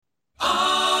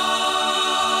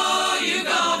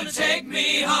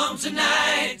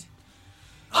tonight.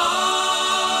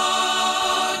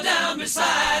 Oh, down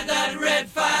beside that red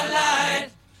firelight.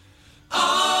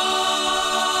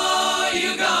 Oh,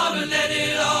 you're gonna let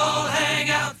it all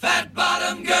hang out. Fat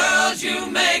bottom girls, you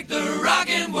make the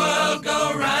rockin' world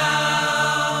go round.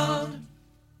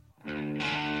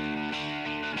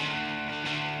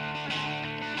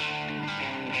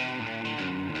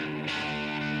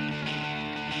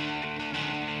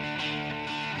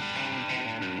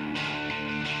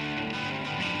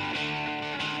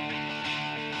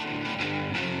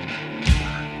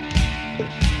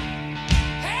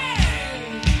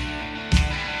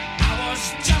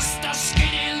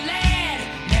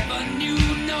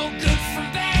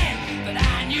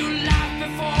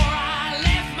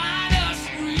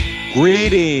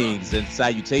 Greetings and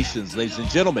salutations, ladies and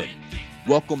gentlemen.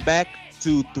 Welcome back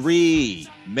to Three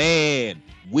Man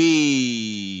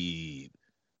Weave.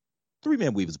 Three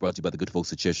Man Weave is brought to you by the good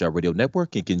folks at Chairshot Radio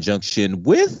Network in conjunction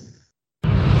with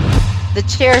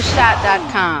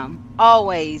thechairshot.com.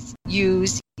 Always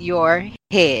use your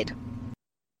head.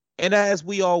 And as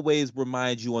we always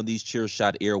remind you on these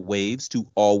Chairshot airwaves to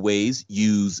always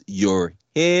use your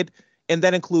head. And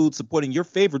that includes supporting your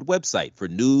favorite website for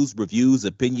news, reviews,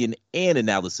 opinion, and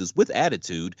analysis with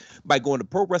attitude by going to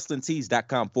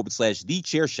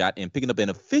prowrestlingtees.com/thechairshot and picking up an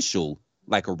official,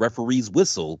 like a referee's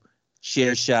whistle,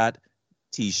 Chairshot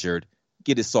t-shirt.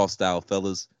 Get it soft style,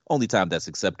 fellas. Only time that's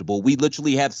acceptable. We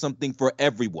literally have something for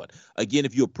everyone. Again,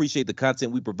 if you appreciate the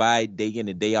content we provide day in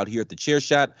and day out here at the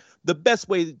Chairshot, the best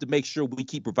way to make sure we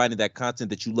keep providing that content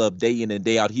that you love day in and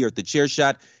day out here at the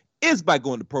Chairshot is by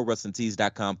going to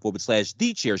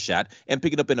prowrestlingtees.com/thechairshot and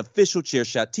picking up an official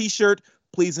Chairshot t-shirt.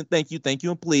 Please and thank you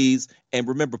and please. And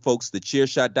remember, folks,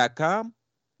 thechairshot.com,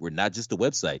 we're not just a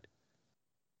website.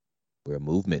 We're a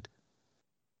movement.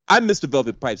 I'm Mr.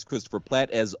 Velvet Pipes, Christopher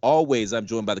Platt. As always, I'm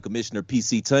joined by the Commissioner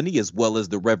P.C. Tunney as well as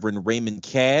the Reverend Raymond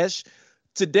Cash.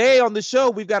 Today on the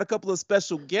show, we've got a couple of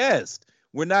special guests.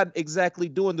 We're not exactly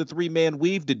doing the three-man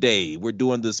weave today. We're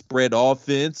doing the spread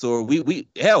offense, or we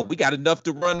got enough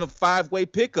to run a five-way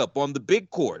pickup on the big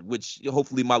court, which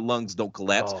hopefully my lungs don't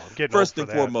collapse. First and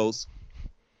foremost,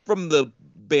 from the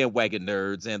Bandwagon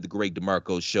Nerds and the Greg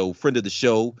DeMarco Show, friend of the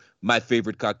show, my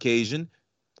favorite Caucasian.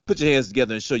 Put your hands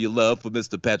together and show your love for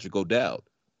Mr. Patrick O'Dowd.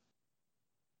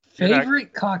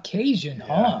 Favorite Caucasian,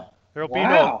 huh?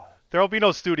 There'll be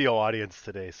no studio audience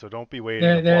today, so don't be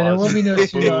waiting. There will be no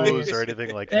studio audience or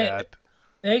anything like that.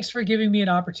 Thanks for giving me an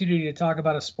opportunity to talk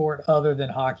about a sport other than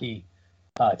hockey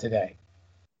today.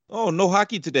 Oh, no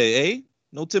hockey today, eh?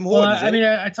 No Tim Hortons.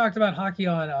 I talked about hockey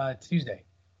on Tuesday.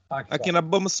 Can I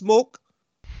bum a smoke?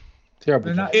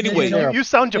 Terrible. Anyway, you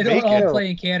sound Jamaican. They don't all play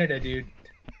in Canada, dude.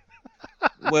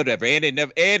 Whatever. And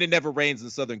it never rains in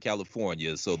Southern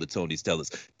California, so the Tonys tell us.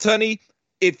 Tunney,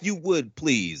 if you would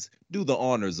please do the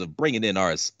honors of bringing in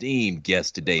our esteemed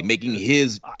guest today, making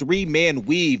his three-man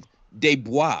weave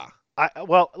debut.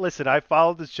 Listen, I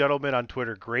followed this gentleman on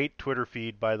Twitter. Great Twitter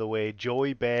feed, by the way.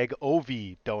 Joey Bag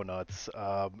OV Donuts.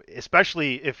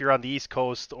 Especially if you're on the East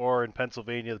Coast or in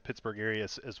Pennsylvania, the Pittsburgh area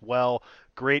as well.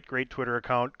 Great Twitter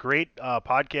account. Great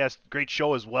podcast. Great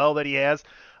show as well that he has.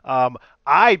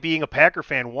 I, being a Packer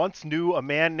fan, once knew a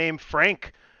man named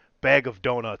Frank Bag of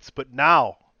Donuts, but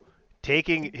now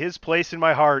taking his place in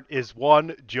my heart is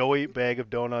one Joey Bag of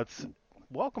Donuts.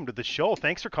 Welcome to the show.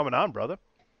 Thanks for coming on, brother.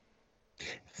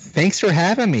 Thanks for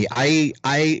having me. I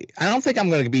don't think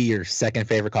I'm going to be your second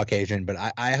favorite Caucasian, but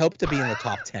I hope to be in the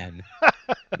top 10.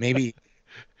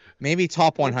 maybe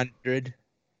top 100.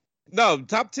 No,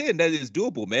 top 10, that is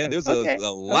doable, man. There's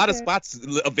a lot of spots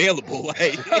available.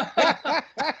 It's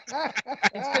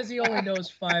because he only knows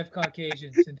 5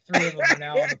 Caucasians, and 3 of them are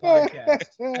now on the podcast.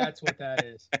 That's what that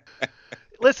is.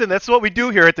 Listen, that's what we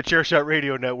do here at the Chairshot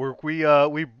Radio Network. We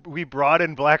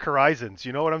broaden Black Horizons.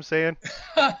 You know what I'm saying?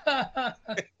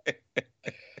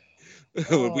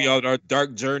 We on our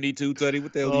dark journey too, Teddy.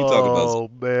 What the hell are you talking about?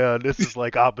 Oh man, this is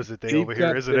like opposite day over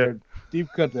here, isn't it? Deep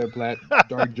cut there, Platt.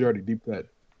 Dark journey, deep cut.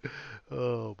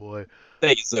 Oh boy.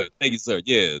 Thank you, sir.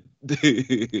 Yeah.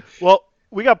 Well,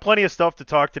 we got plenty of stuff to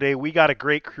talk today. We got a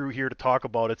great crew here to talk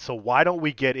about it. So why don't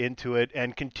we get into it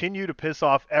and continue to piss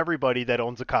off everybody that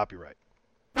owns a copyright?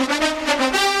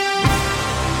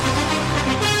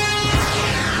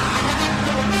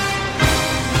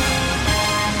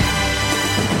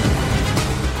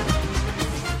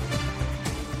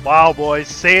 Wow, boys,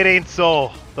 say it ain't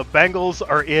so. The Bengals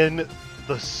are in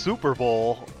the Super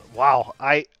Bowl. Wow,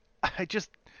 I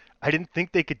didn't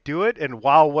think they could do it, and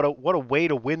wow, what a way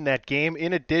to win that game.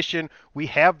 In addition, we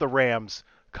have the Rams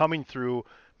coming through,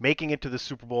 making it to the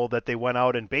Super Bowl that they went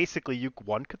out and basically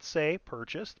one could say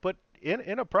purchased, but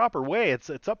in a proper way.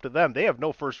 It's up to them. They have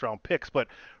no first round picks. But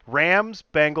Rams,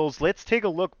 Bengals, let's take a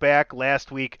look back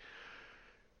last week.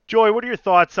 Joey, what are your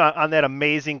thoughts on that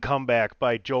amazing comeback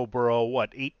by Joe Burrow?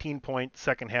 18-point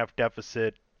second half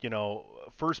deficit,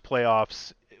 first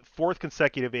playoffs, fourth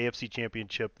consecutive AFC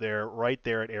championship there, right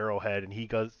there at Arrowhead, and he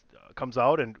comes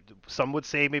out, and some would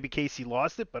say maybe KC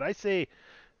lost it, but I say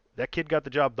that kid got the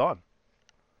job done.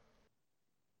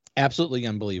 Absolutely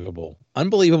unbelievable.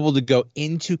 Unbelievable to go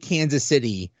into Kansas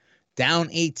City down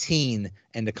 18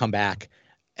 and to come back.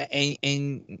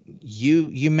 And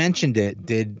you mentioned it.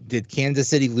 Did Kansas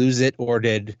City lose it or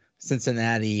did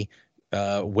Cincinnati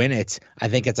win it? I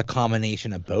think it's a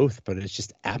combination of both, but it's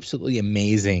just absolutely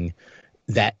amazing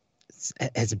that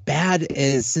as bad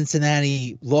as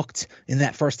Cincinnati looked in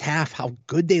that first half, how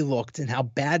good they looked and how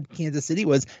bad Kansas City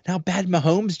was, and how bad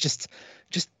Mahomes just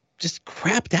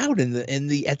crapped out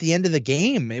at the end of the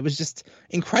game. It was just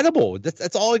incredible.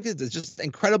 That's all it is. It's just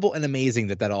incredible and amazing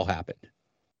that all happened.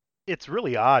 It's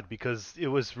really odd because it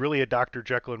was really a Dr.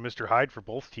 Jekyll and Mr. Hyde for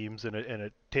both teams in a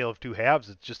tale of two halves.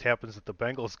 It just happens that the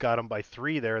Bengals got them by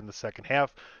 3 there in the second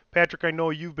half. Patrick, I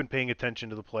know you've been paying attention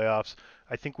to the playoffs.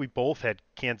 I think we both had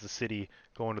Kansas City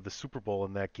going to the Super Bowl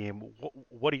in that game.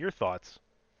 What are your thoughts?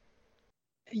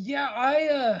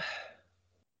 Yeah,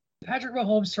 Patrick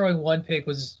Mahomes throwing one pick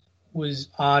was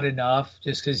odd enough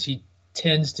just because he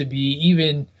tends to be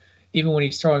even when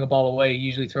he's throwing a ball away, he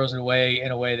usually throws it away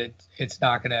in a way that it's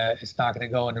not gonna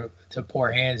go into poor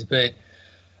hands. But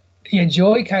yeah,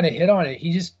 Joey kind of hit on it.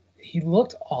 He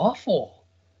looked awful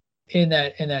in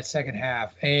that second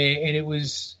half, and it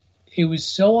was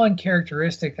so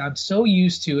uncharacteristic. I'm so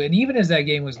used to, and even as that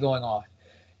game was going on,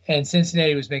 and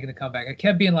Cincinnati was making the comeback, I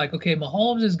kept being like, okay,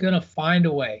 Mahomes is gonna find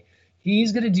a way.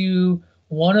 He's gonna do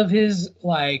one of his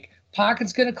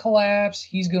pocket's going to collapse.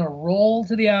 He's going to roll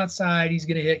to the outside. He's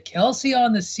going to hit Kelsey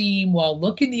on the seam while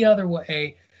looking the other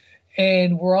way.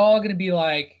 And we're all going to be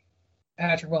like,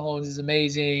 Patrick Mahomes is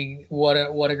amazing. What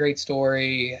a great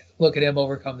story. Look at him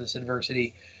overcome this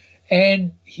adversity.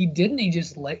 And he didn't. He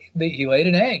just he laid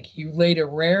an egg. He laid a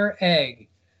rare egg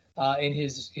in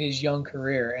his young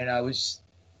career. And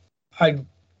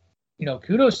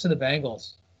kudos to the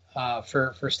Bengals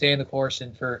for staying the course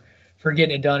and for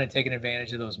getting it done and taking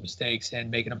advantage of those mistakes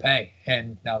and making them pay.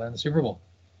 And now they're in the Super Bowl.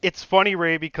 It's funny,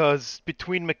 Ray, because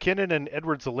between McKinnon and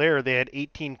Edwards-Helaire, they had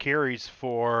 18 carries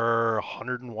for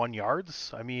 101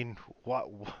 yards. I mean,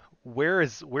 where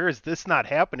is this not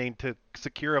happening to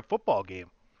secure a football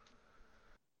game?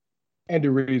 Andy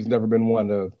Reid's never been one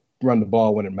to run the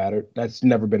ball when it mattered. That's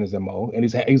never been his MO. And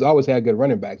he's always had good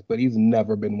running backs, but he's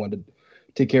never been one to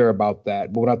take care about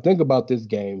that. But when I think about this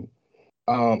game,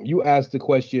 you asked the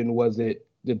question,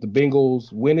 did the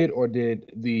Bengals win it or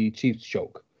did the Chiefs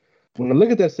choke? When I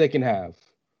look at that second half,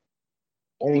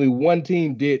 only one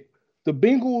team did. The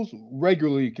Bengals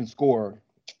regularly can score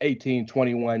 18,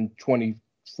 21,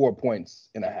 24 points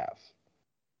in a half.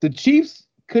 The Chiefs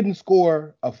couldn't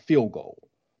score a field goal.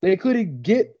 They couldn't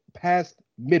get past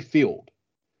midfield.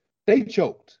 They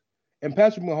choked. And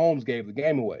Patrick Mahomes gave the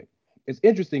game away. It's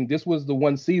interesting. This was the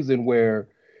one season where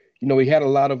he had a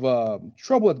lot of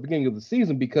trouble at the beginning of the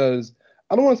season because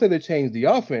I don't want to say they changed the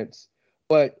offense,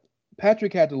 but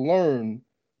Patrick had to learn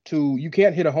you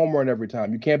can't hit a home run every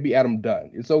time. You can't be Adam Dunn.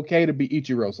 It's okay to be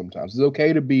Ichiro sometimes. It's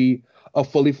okay to be a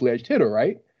fully fledged hitter,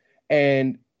 right?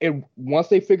 And once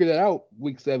they figured that out,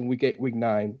 week 7, week 8, week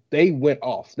 9, they went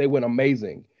off. They went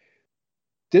amazing.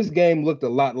 This game looked a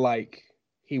lot like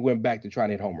he went back to trying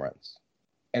to hit home runs,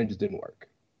 and it just didn't work.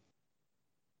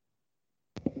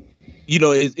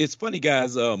 It's funny,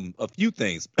 guys. A few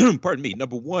things. Pardon me.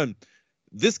 Number one,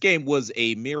 this game was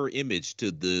a mirror image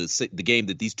to the game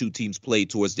that these two teams played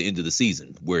towards the end of the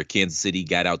season, where Kansas City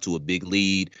got out to a big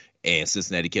lead and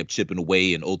Cincinnati kept chipping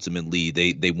away, and ultimately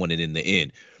they won it in the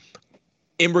end.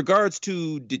 In regards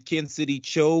to did Kansas City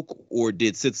choke or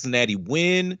did Cincinnati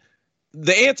win,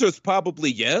 the answer is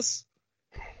probably yes.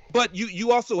 But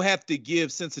you also have to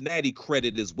give Cincinnati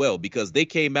credit as well because they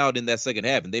came out in that second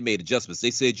half and they made adjustments.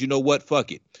 They said, you know what,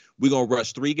 fuck it. We're going to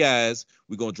rush 3 guys.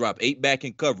 We're going to drop 8 back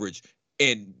in coverage.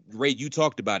 And, Ray, you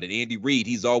talked about it. Andy Reid,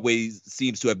 he's always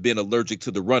seems to have been allergic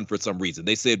to the run for some reason.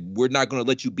 They said, we're not going to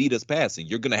let you beat us passing.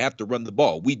 You're going to have to run the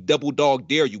ball. We double dog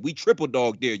dare you. We triple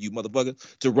dog dare you, motherfucker,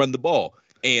 to run the ball.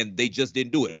 And they just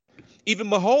didn't do it. Even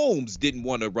Mahomes didn't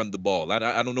want to run the ball.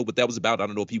 I don't know what that was about. I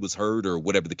don't know if he was hurt or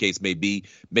whatever the case may be.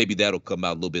 Maybe that'll come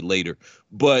out a little bit later.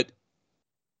 But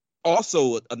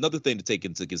also, another thing to take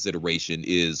into consideration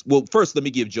is, well, first, let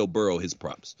me give Joe Burrow his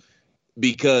props.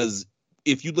 Because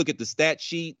if you look at the stat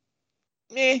sheet,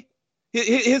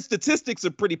 his statistics are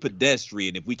pretty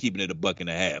pedestrian if we keeping it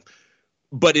 $1.50.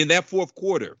 But in that fourth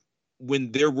quarter,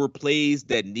 when there were plays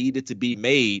that needed to be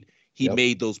made, he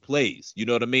made those plays. You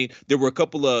know what I mean? There were a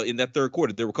couple in that third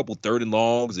quarter, there were a couple third and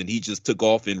longs, and he just took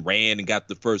off and ran and got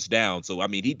the first down. So, I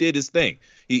mean, he did his thing.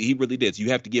 He really did. So you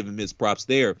have to give him his props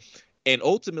there. And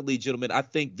ultimately, gentlemen, I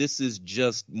think this is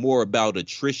just more about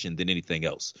attrition than anything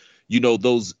else. You know,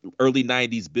 those early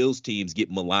 90s Bills teams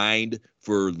get maligned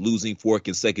for losing 4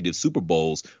 consecutive Super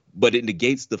Bowls, but it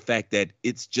negates the fact that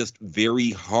it's just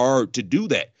very hard to do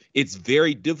that. It's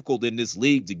very difficult in this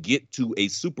league to get to a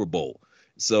Super Bowl.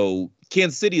 So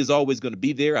Kansas City is always going to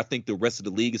be there. I think the rest of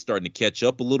the league is starting to catch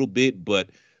up a little bit, but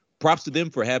props to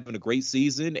them for having a great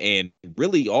season, and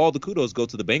really all the kudos go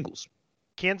to the Bengals.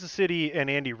 Kansas City and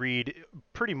Andy Reid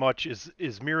pretty much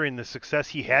is mirroring the success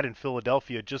he had in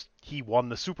Philadelphia, just he won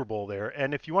the Super Bowl there.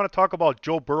 And if you want to talk about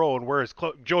Joe Burrow and where his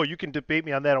Joe, you can debate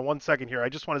me on that in 1 second here. I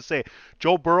just want to say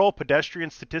Joe Burrow, pedestrian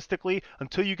statistically,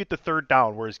 until you get to third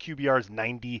down, where his QBR is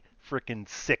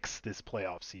 90-6 this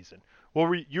playoff season.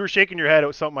 Well, you were shaking your head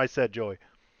at something I said, Joey.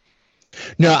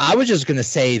 No, I was just going to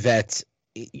say that,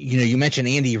 you mentioned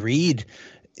Andy Reid.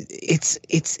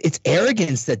 It's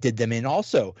arrogance that did them in.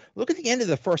 Also, look at the end of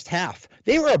the first half.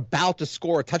 They were about to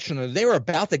score a touchdown. They were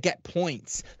about to get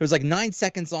points. There was like 9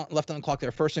 seconds left on the clock.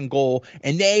 Their first and goal,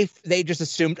 and they just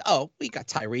assumed, oh, we got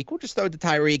Tyreek. We'll just throw it to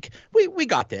Tyreek. We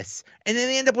got this. And then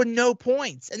they end up with no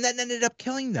points, and that ended up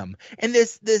killing them. And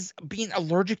this being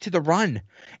allergic to the run.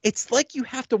 It's like you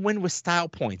have to win with style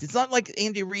points. It's not like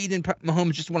Andy Reid and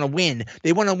Mahomes just want to win.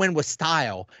 They want to win with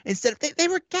style. Instead, they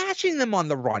were gashing them on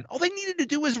the run. All they needed to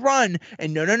do was run.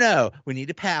 And no. We need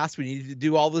to pass. We need to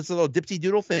do all those little dipsy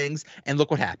doodle things. And look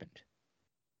what happened.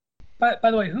 By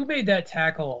the way, who made that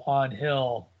tackle on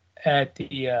Hill at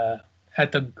the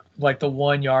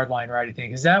 1 yard line, right? I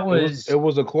think because that was it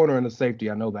was a corner and a safety.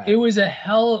 I know that it was a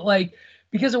hell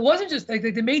because it wasn't just like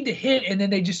they made the hit and then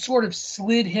they just sort of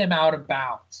slid him out of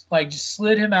bounds, just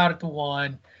slid him out at the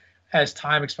 1 as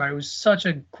time expired. It was such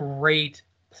a great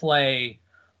play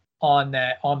on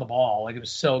the ball. It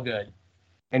was so good.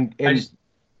 And go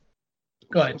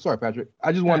ahead. I'm sorry, Patrick.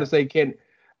 I just wanted to say, Ken,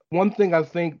 one thing I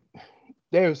think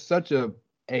there's such an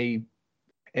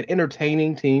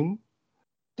entertaining team.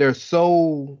 They're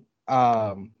so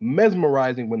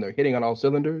mesmerizing when they're hitting on all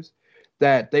cylinders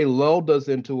that they lulled us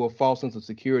into a false sense of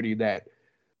security that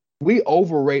we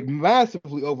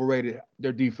massively overrated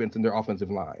their defense and their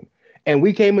offensive line. And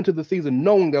we came into the season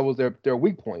knowing that was their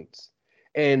weak points.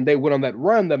 And they went on that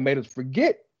run that made us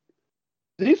forget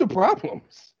these are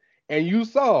problems. And you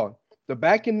saw the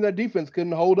back end of their defense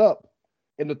couldn't hold up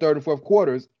in the third and fourth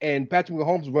quarters. And Patrick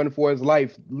Mahomes was running for his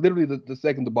life literally the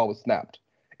second the ball was snapped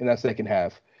in that second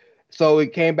half. So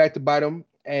it came back to bite him.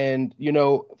 And,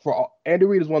 for Andy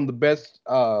Reid is one of the best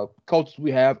coaches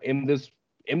we have in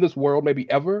this world, maybe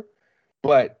ever.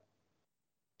 But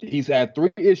he's had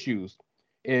 3 issues.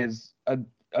 Is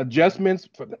adjustments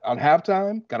on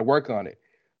halftime, got to work on it.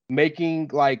 Making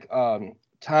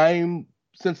time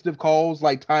sensitive calls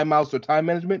like timeouts or time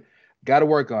management, got to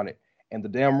work on it. And the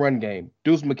damn run game,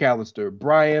 Deuce McAllister,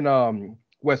 Brian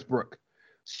Westbrook,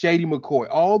 Shady McCoy,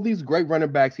 all these great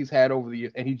running backs he's had over the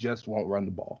years, and he just won't run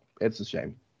the ball. It's a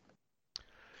shame.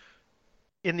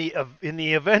 In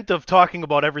the event of talking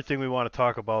about everything we want to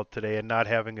talk about today and not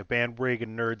having a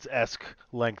bandwagon nerds-esque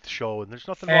length show, and there's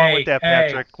nothing wrong with that,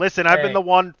 Patrick. Listen, I've been the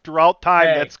one throughout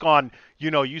time that's gone,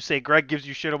 you say Greg gives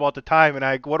you shit about the time,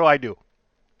 and what do?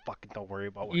 Fucking don't worry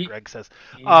about what Greg says.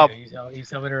 He's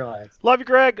something to relax. Love you,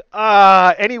 Greg.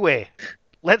 Anyway,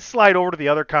 let's slide over to the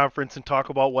other conference and talk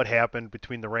about what happened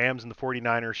between the Rams and the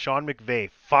 49ers. Sean McVay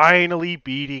finally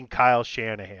beating Kyle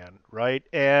Shanahan, right?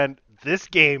 And this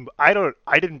game, I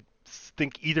didn't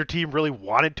think either team really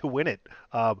wanted to win it.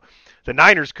 The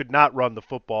Niners could not run the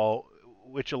football,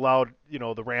 which allowed,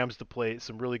 the Rams to play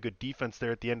some really good defense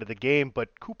there at the end of the game.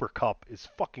 But Cooper Kupp is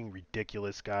fucking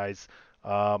ridiculous, guys.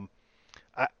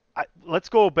 Let's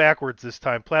go backwards this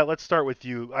time. Platt, let's start with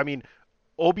you. I mean,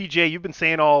 OBJ, you've been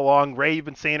saying all along. Ray, you've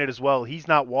been saying it as well. He's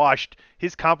not washed.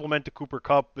 His compliment to Cooper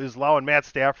Kupp is allowing Matt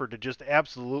Stafford to just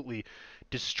absolutely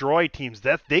destroy teams.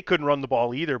 That they couldn't run the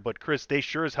ball either, but Chris, they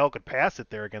sure as hell could pass it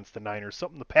there against the Niners.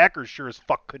 Something the Packers sure as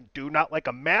fuck couldn't do. Not like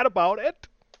I'm mad about it.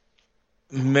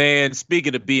 Man,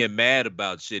 speaking of being mad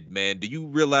about shit, man, do you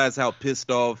realize how pissed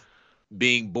off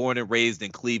being born and raised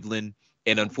in Cleveland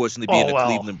and unfortunately being a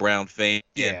Cleveland Brown fan?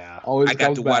 Yeah. I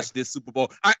got to watch this Super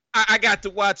Bowl. I got to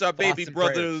watch our baby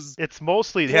brothers. It's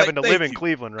mostly having to live in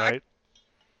Cleveland, right?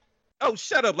 Oh,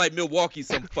 shut up, like Milwaukee's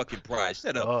some fucking pride.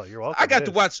 Shut up. Oh, you're welcome. I got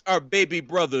to watch our baby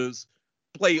brothers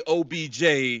play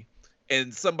OBJ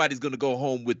and somebody's gonna go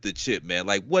home with the chip, man.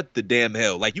 Like, what the damn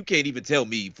hell? Like, you can't even tell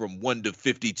me from 1 to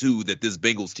 52 that this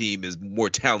Bengals team is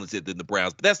more talented than the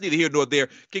Browns. But that's neither here nor there.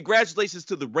 Congratulations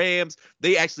to the Rams.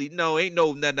 They actually Ray.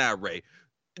 No,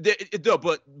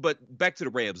 but back to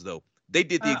the Rams though. They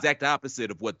did the exact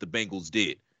opposite of what the Bengals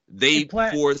did. They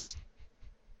forced.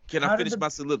 Can I finish my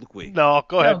soliloquy? No,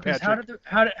 go ahead, Patrick.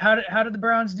 How did the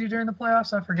Browns do during the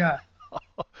playoffs? I forgot.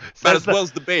 About as well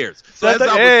as the Bears. So as I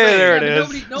was saying, there it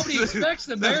is. Nobody expects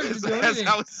the Bears to do anything.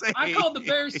 I called the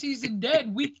Bears season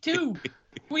dead week 2.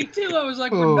 Week 2, I was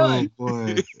like, we're done.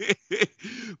 Boy.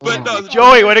 But no,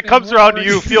 Joey, when it comes around to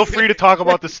you, feel free to talk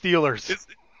about the Steelers.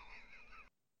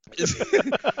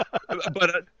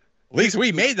 But at least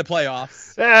we made the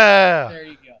playoffs. Yeah. There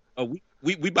you go.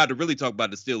 We about to really talk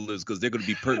about the Steelers because they're going to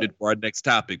be pertinent for our next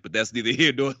topic, but that's neither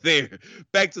here nor there.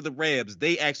 Back to the Rams.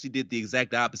 They actually did the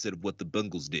exact opposite of what the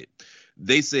Bengals did.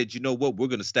 They said, you know what, we're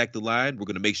going to stack the line. We're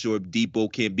going to make sure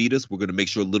Debo can't beat us. We're going to make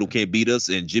sure Little can't beat us.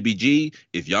 And Jimmy G,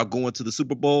 if y'all going to the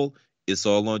Super Bowl, it's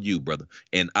all on you, brother.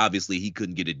 And obviously he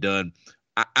couldn't get it done.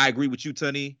 I agree with you,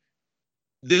 Tony.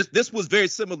 This was very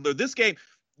similar.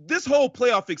 This whole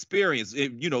playoff experience,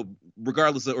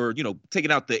 regardless of, or,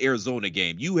 taking out the Arizona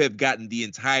game, you have gotten the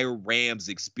entire Rams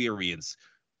experience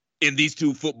in these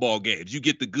 2 football games. You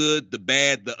get the good, the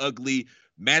bad, the ugly.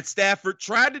 Matt Stafford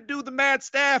tried to do the Matt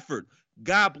Stafford.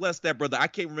 God bless that brother. I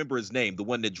can't remember his name, the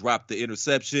one that dropped the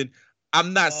interception.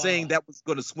 I'm not saying that was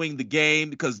going to swing the game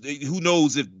because who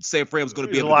knows if San Fran was going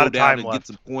to be able to go down and get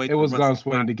some points. It was going to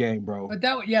swing the game, bro. But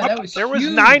that was there was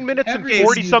huge. 9 minutes and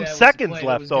 40-some seconds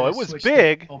left, though. It was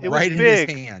big. It was right big.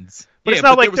 In his hands. But it's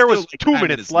not like there was 2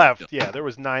 minutes left. Yeah, there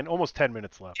was almost 10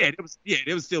 minutes left. There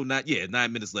was still 9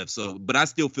 minutes left. So, but I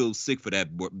still feel sick for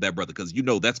that brother because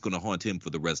that's going to haunt him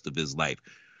for the rest of his life.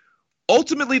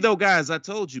 Ultimately, though, guys, I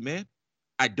told you, man,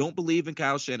 I don't believe in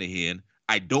Kyle Shanahan.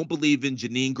 I don't believe in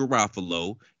Janine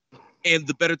Garofalo, and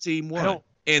the better team won.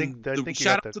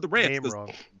 Shout out to the Rams because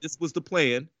this was the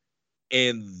plan,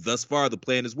 and thus far the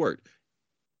plan has worked.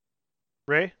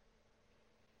 Ray?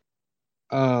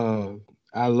 I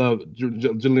love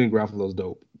Janine Garofalo's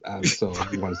dope. So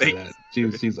I want to say that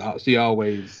she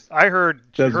always. I heard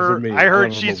does it for me. I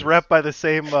heard she's rep by the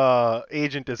same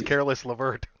agent as Careless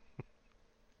Levert.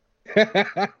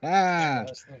 and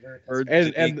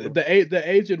the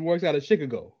agent works out of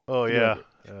Chicago. Oh yeah.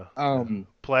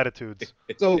 Platitudes.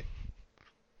 So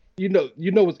you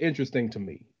know what's interesting to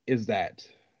me is that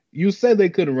you said they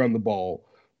couldn't run the ball,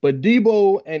 but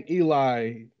Debo and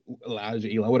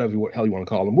Elijah, whatever the hell you want to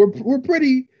call them, were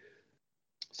pretty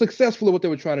successful at what they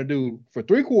were trying to do for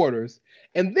 3 quarters.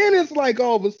 And then it's like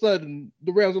all of a sudden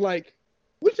the Rams are like,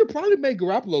 we should probably make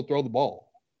Garoppolo throw the ball.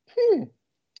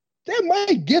 That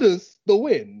might get us the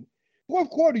win. 4th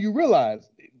quarter, you realize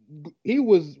he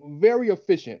was very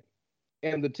efficient,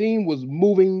 and the team was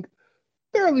moving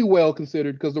fairly well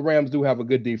considered because the Rams do have a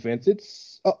good defense.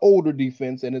 It's an older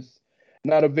defense, and it's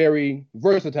not a very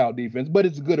versatile defense, but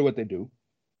it's good at what they do.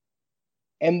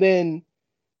 And then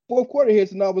 4th quarter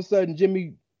hits, and all of a sudden,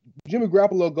 Jimmy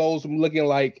Garoppolo goes from looking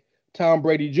like Tom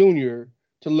Brady Jr.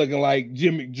 to looking like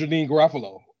Janine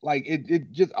Garofalo. Like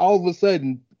it just all of a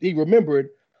sudden he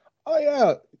remembered. Oh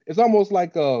yeah, it's almost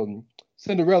like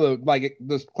Cinderella. Like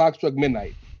the clock struck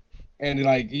midnight, and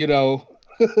the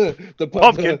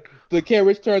pumpkin, the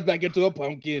carriage turns back into a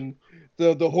pumpkin.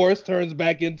 The horse turns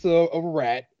back into a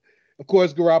rat. Of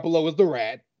course, Garoppolo is the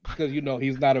rat because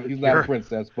he's not a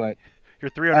princess, but.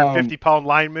 Your 350-pound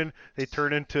linemen, they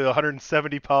turn into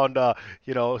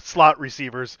 170-pound, slot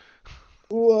receivers.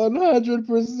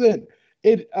 100%.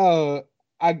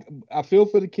 I feel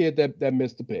for the kid that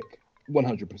missed the pick,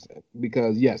 100%,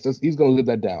 because yes, he's going to live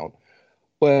that down.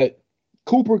 But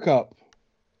Cooper Kupp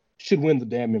should win the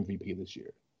damn MVP this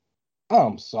year.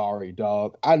 I'm sorry,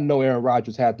 dog. I know Aaron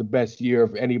Rodgers had the best year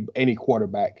of any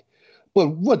quarterback, but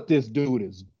what this dude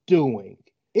is doing.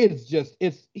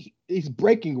 He's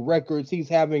breaking records. He's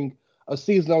having a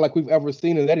season unlike we've ever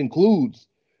seen, and that includes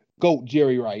GOAT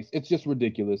Jerry Rice. It's just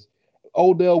ridiculous.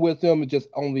 Odell with him, it just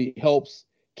only helps.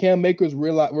 Cam Akers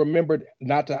remembered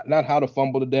not how to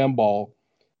fumble the damn ball.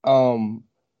 My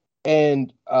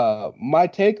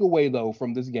takeaway though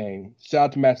from this game, shout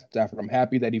out to Matt Stafford. I'm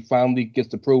happy that he finally gets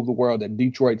to prove the world that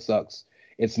Detroit sucks.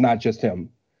 It's not just him.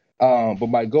 But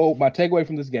my takeaway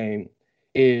from this game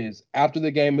is after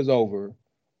the game is over,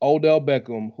 Odell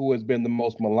Beckham, who has been the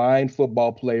most maligned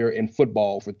football player in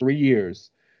football for 3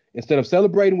 years, instead of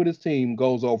celebrating with his team,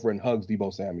 goes over and hugs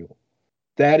Deebo Samuel.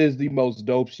 That is the most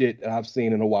dope shit I've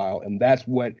seen in a while, and that's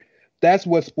what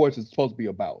sports is supposed to be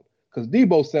about. Because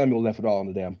Deebo Samuel left it all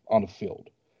on the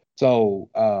field. So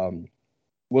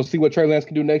we'll see what Trey Lance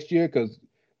can do next year. Because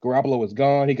Garoppolo is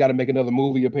gone. He got to make another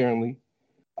movie apparently.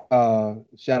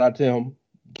 Shout out to him.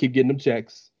 Keep getting them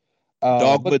checks.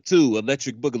 Dogma 2,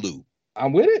 Electric Boogaloo.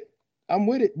 I'm with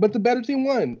it. But the better team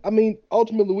won. I mean,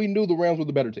 ultimately, we knew the Rams were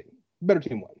the better team. Better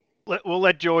team won. We'll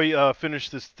let Joey finish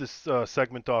this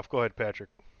segment off. Go ahead, Patrick.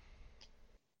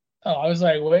 Oh, I was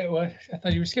like, wait, what? I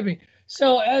thought you were skipping.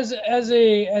 So, as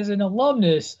an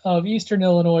alumnus of Eastern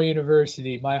Illinois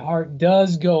University, my heart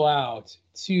does go out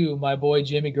to my boy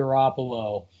Jimmy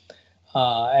Garoppolo,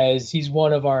 as he's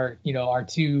one of our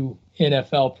two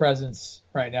NFL presence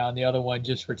right now, and the other one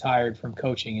just retired from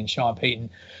coaching, and Sean Payton.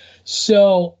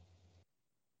 So,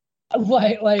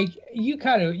 like you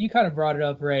kind of brought it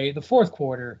up, Ray. The fourth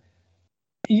quarter,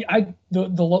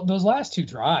 those last two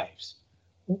drives,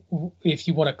 if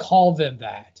you want to call them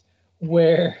that,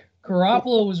 where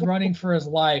Garoppolo was running for his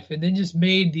life and then just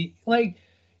made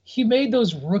he made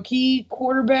those rookie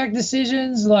quarterback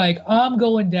decisions like, I'm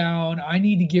going down, I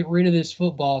need to get rid of this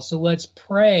football, so let's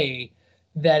pray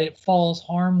that it falls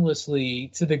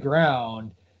harmlessly to the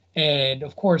ground. And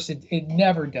of course it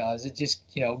never does. It just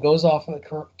goes off of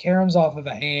caroms off of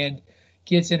a hand,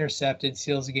 gets intercepted,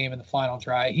 seals the game in the final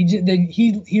drive.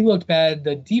 He looked bad.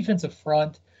 The defensive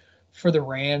front for the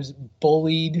Rams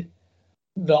bullied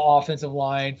the offensive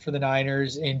line for the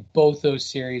Niners in both those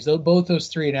series. Both those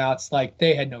 3 and outs, like,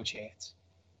 they had no chance.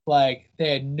 Like,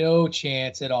 they had no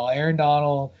chance at all. Aaron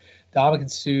Donald, Dominican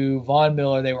Sue, Von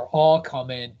Miller, they were all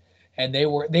coming, and they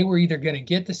were either going to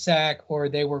get the sack or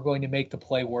they were going to make the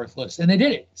play worthless. And they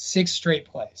did it. 6 straight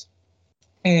plays.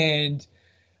 And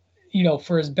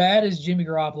for as bad as Jimmy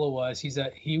Garoppolo was,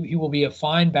 he will be a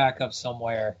fine backup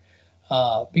somewhere.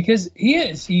 Because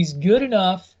he's good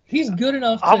enough. He's good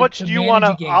enough. How much do you want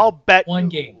to? I'll bet one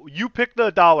game. You pick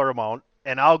the dollar amount,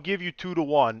 and I'll give you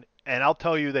 2-1, and I'll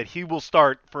tell you that he will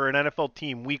start for an NFL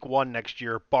team week 1 next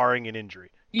year, barring an injury,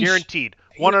 guaranteed,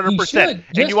 100%.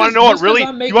 And you want to know what really?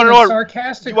 You want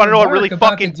to know what really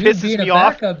fucking pisses me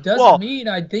off? Doesn't mean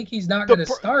I think he's not going to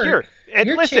start.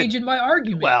 You're changing my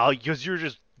argument. Well, because you're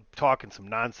just talking some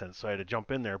nonsense, so I had to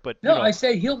jump in there. But no, I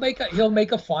say he'll make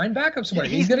a fine backup somewhere.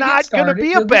 He's not going to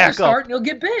be a backup. He'll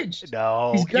get benched.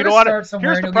 No, he's going to start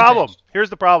somewhere. Here's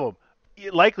the problem.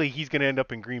 Likely he's going to end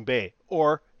up in Green Bay,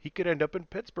 or he could end up in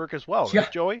Pittsburgh as well. Right,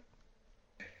 Joey?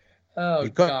 Oh,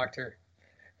 doctor.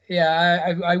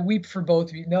 Yeah, I weep for both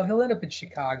of you. No, he'll end up in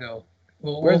Chicago.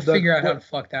 We'll figure out how to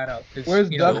fuck that up. Where's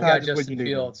Doug we got Justin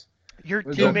Fields. Your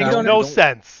team makes no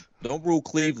sense. Don't rule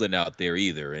Cleveland out there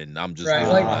either, and I'm just right.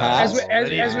 Like,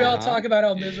 as we all talk about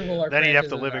how miserable our then he'd have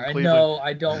to live in Cleveland. No,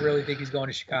 I don't really think he's going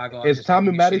to Chicago. Is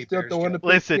Tommy Matty still throwing the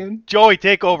pigskin? Listen, Joey,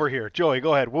 take over here. Joey,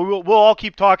 go ahead. We'll all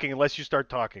keep talking unless you start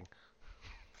talking.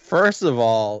 First of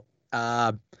all,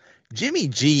 Jimmy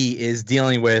G is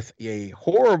dealing with a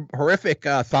horrific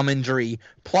thumb injury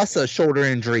plus a shoulder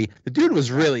injury. The dude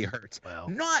was really hurt. Well,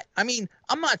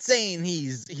 I'm not saying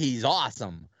he's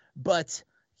awesome, but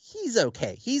he's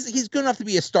okay. He's good enough to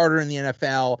be a starter in the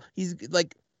NFL. He's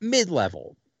like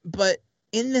mid-level. But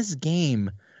in this game,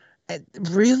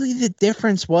 really the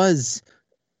difference was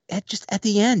at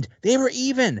the end. They were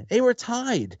even. They were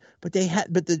tied. But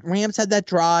the Rams had that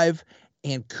drive,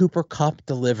 and Cooper Kupp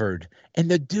delivered.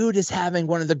 And the dude is having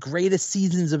one of the greatest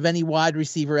seasons of any wide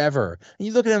receiver ever. And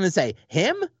you look at him and say,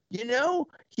 him?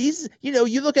 He's,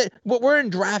 you look at what we're in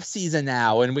draft season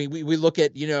now, and we look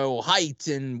at, height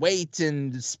and weight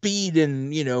and speed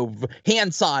and,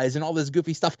 hand size and all this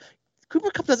goofy stuff. Cooper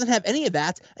Kupp doesn't have any of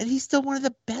that, and he's still one of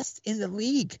the best in the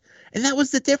league. And that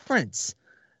was the difference.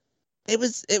 It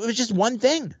was just one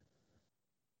thing.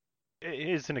 It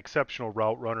is an exceptional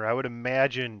route runner. I would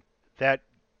imagine that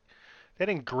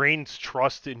ingrains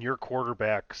trust in your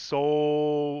quarterback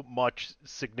so much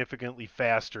significantly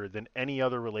faster than any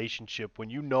other relationship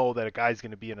when you know that a guy's going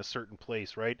to be in a certain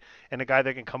place, right? And a guy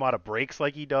that can come out of breaks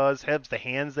like he does, has the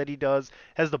hands that he does,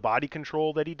 has the body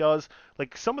control that he does.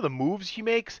 Like some of the moves he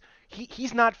makes,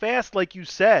 he's not fast like you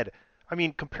said. I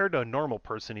mean, compared to a normal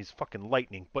person, he's fucking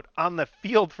lightning. But on the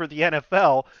field for the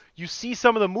NFL, you see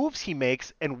some of the moves he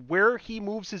makes and where he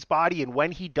moves his body, and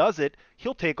when he does it,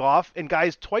 he'll take off. And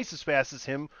guys twice as fast as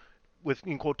him, with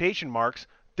in quotation marks,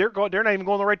 they're not even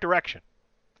going the right direction.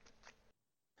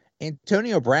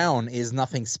 Antonio Brown is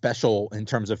nothing special in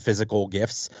terms of physical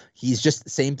gifts. He's just the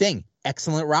same thing.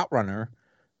 Excellent route runner.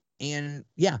 And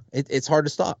yeah, it's hard to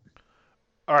stop.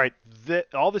 All right,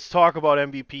 all this talk about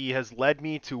MVP has led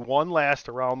me to one last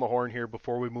around the horn here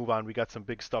before we move on. We got some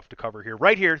big stuff to cover here.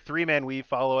 Right here, 3-Man Weave.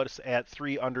 Follow us at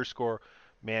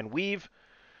 3_Man Weave.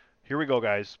 Here we go,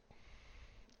 guys.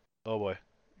 Oh, boy.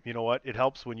 You know what? It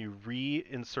helps when you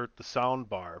reinsert the sound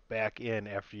bar back in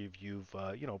after you've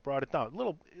brought it down. A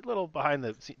little behind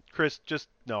the scene. Chris, just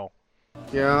no.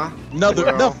 Yeah. No.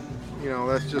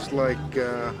 That's just like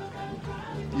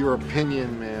your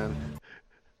opinion, man.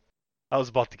 I was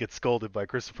about to get scolded by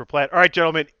Christopher Platt. All right,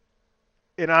 gentlemen.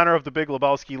 In honor of the Big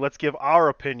Lebowski, let's give our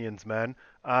opinions, man,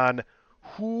 on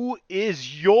who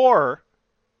is your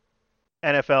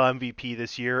NFL MVP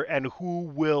this year and who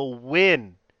will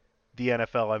win the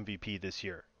NFL MVP this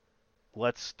year.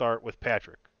 Let's start with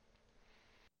Patrick.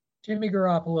 Jimmy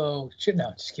Garoppolo.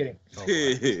 No, just kidding.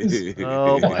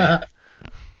 Oh boy.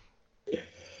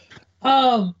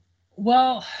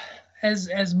 Well,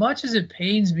 as much as it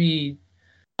pains me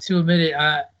to admit it,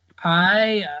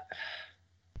 I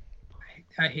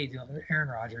hate Aaron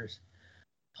Rodgers.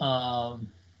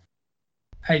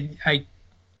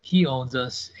 He owns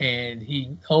us, and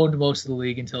he owned most of the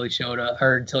league until he showed up,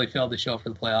 or until he failed to show up for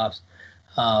the playoffs.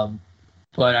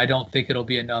 But I don't think it'll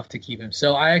be enough to keep him.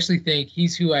 So I actually think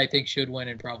he's who I think should win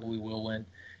and probably will win,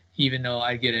 even though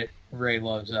I get it. Ray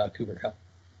loves Cooper Kupp.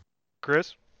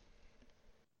 Chris?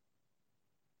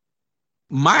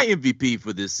 My MVP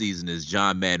for this season is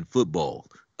John Madden Football.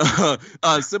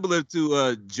 Similar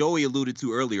to Joey alluded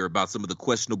to earlier about some of the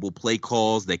questionable play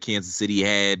calls that Kansas City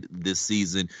had this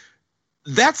season.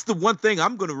 That's the one thing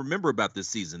I'm going to remember about this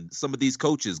season. Some of these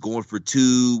coaches going for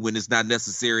 2 when it's not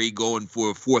necessary, going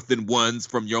for 4th and 1s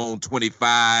from your own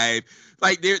 25.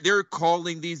 Like they're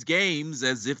calling these games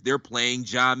as if they're playing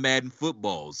John Madden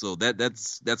football. So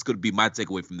that's going to be my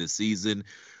takeaway from this season.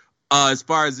 As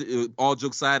far as all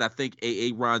jokes aside, I think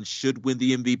Aaron should win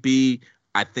the MVP.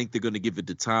 I think they're going to give it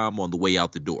to Tom on the way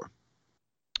out the door.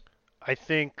 I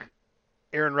think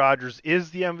Aaron Rodgers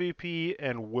is the MVP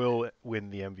and will win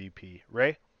the MVP.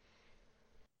 Ray?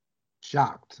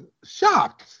 Shocked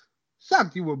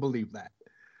you would believe that.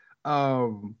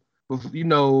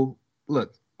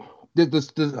 Look,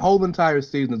 this whole entire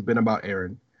season has been about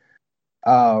Aaron.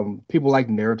 People like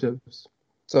narratives,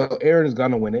 so Aaron is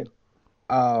gonna win it.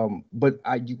 But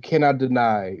you cannot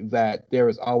deny that there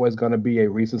is always going to be a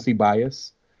recency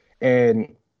bias,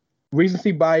 and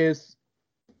recency bias,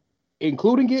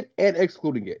 including it and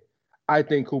excluding it. I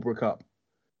think Cooper Kupp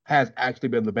has actually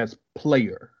been the best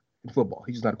player in football.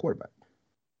 He's just not a quarterback.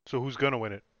 So who's going to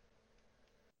win it?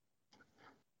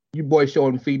 You boys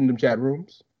showing feeding them chat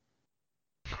rooms.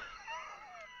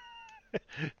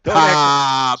 Don't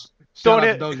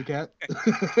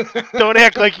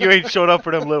act like you ain't showed up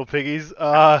for them little piggies.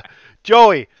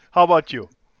 Joey, how about you?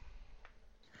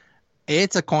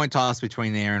 It's a coin toss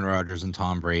between Aaron Rodgers and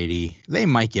Tom Brady. They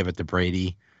might give it to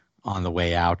Brady on the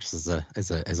way out, just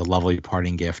as a lovely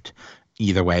parting gift.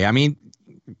 Either way, I mean,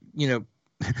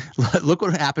 look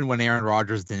what happened when Aaron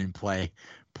Rodgers didn't play.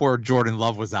 Poor Jordan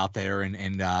Love was out there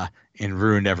and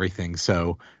ruined everything.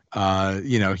 So.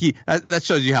 That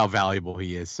shows you how valuable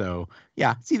he is. So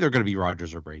yeah, it's either going to be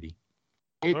Rodgers or Brady.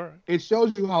 It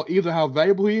shows you how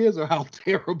valuable he is or how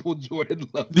terrible Jordan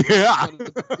Love is. Yeah.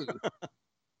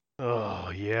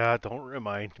 Oh yeah, don't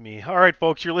remind me. All right,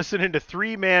 folks, you're listening to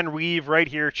Three Man Weave right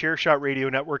here, Chairshot Radio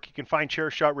Network. You can find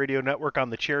Chairshot Radio Network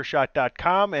on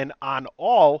thechairshot.com and on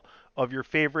all of your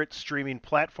favorite streaming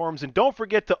platforms. And don't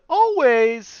forget to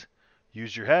always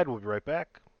use your head. We'll be right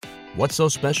back. What's so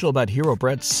special about Hero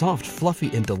Bread's soft,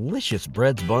 fluffy, and delicious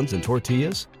breads, buns, and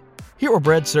tortillas? Hero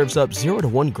Bread serves up 0 to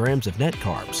 1 grams of net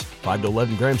carbs, 5 to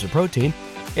 11 grams of protein,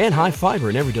 and high fiber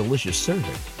in every delicious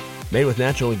serving. Made with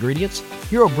natural ingredients,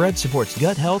 Hero Bread supports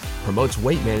gut health, promotes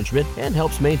weight management, and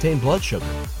helps maintain blood sugar.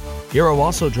 Hero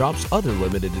also drops other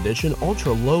limited edition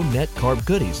ultra-low net carb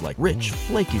goodies like rich,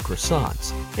 flaky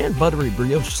croissants and buttery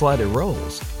brioche slider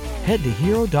rolls. Head to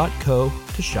hero.co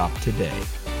to shop today.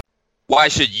 Why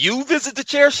should you visit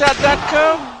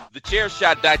thechairshot.com?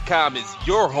 Thechairshot.com is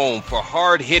your home for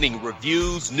hard-hitting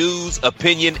reviews, news,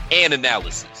 opinion, and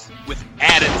analysis with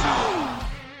attitude.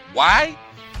 Why?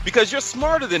 Because you're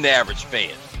smarter than the average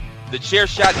fan.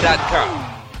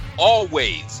 Thechairshot.com.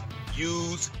 Always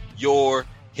use your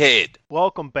head.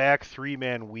 Welcome back, Three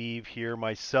Man Weave here.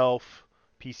 Myself,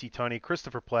 PC Tunney,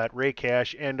 Christopher Platt, Ray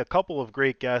Cash, and a couple of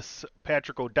great guests,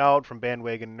 Patrick O'Dowd from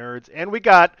Bandwagon Nerds. And we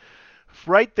got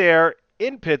right there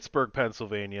in Pittsburgh,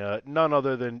 Pennsylvania, none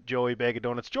other than Joey Bag of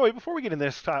Donuts. Joey, before we get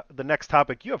into the next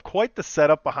topic, you have quite the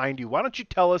setup behind you. Why don't you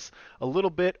tell us a little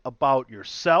bit about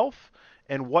yourself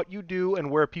and what you do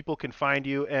and where people can find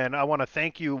you? And I want to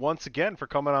thank you once again for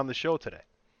coming on the show today.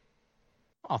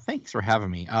 Oh, thanks for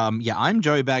having me. I'm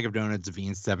Joey Bag of Donuts,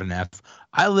 Veen7F.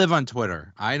 I live on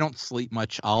Twitter. I don't sleep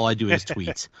much. All I do is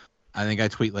tweet. I think I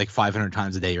tweet like 500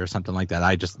 times a day or something like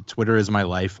that. Twitter is my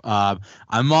life.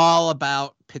 I'm all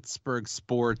about Pittsburgh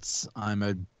sports. I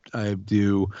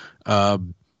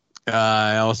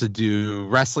also do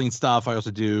wrestling stuff. I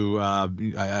also do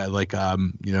I like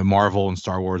Marvel and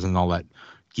Star Wars and all that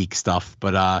geek stuff.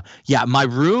 But yeah, my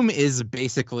room is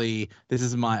basically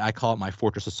I call it my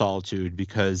fortress of solitude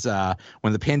because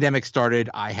when the pandemic started,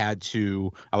 I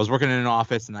was working in an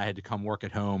office and I had to come work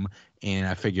at home, and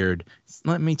I figured,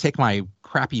 let me take my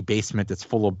crappy basement that's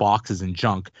full of boxes and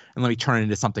junk and let me turn it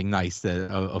into something nice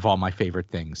of all my favorite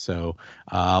things. So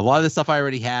a lot of the stuff I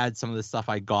already had, some of the stuff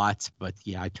I got, but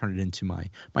yeah, I turned it into my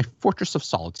fortress of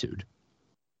solitude.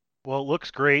 Well, it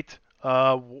looks great.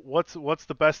 What's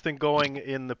the best thing going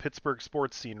in the Pittsburgh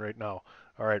sports scene right now?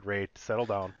 All right, Ray, settle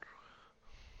down.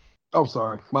 Oh,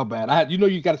 sorry, my bad.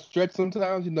 You got to stretch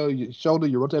sometimes. Your shoulder,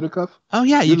 your rotator cuff. Oh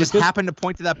yeah, you just happened to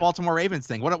point to that Baltimore Ravens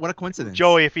thing. What a coincidence,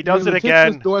 Joey. If he does it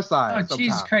again, oh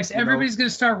Jesus Christ! Everybody's gonna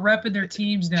start repping their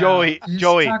teams now. Joey.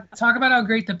 Talk about how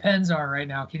great the Pens are right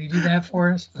now. Can you do that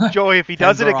for us? Joey, if he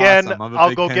does it again, awesome.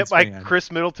 I'll go get my fan.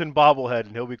 Chris Middleton bobblehead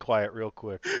and he'll be quiet real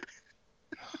quick.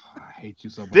 I hate you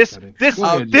so much. This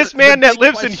man that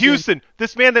lives in Houston.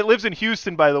 This man that lives in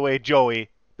Houston, by the way, Joey.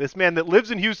 This man that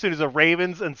lives in Houston is a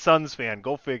Ravens and Suns fan.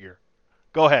 Go figure.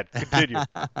 Go ahead. Continue.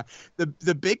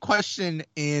 The big question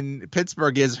in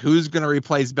Pittsburgh is who's going to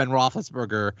replace Ben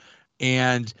Roethlisberger,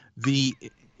 and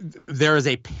there is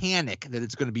a panic that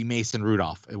it's going to be Mason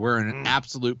Rudolph. We're in an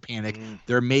absolute panic.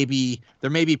 There may be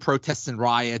protests and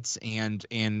riots and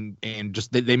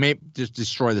just they may just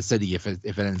destroy the city if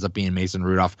it ends up being Mason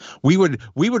Rudolph. We would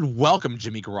welcome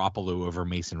Jimmy Garoppolo over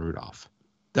Mason Rudolph.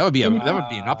 That would be an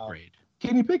upgrade.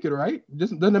 Kenny Pickett, right?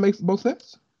 Doesn't that make most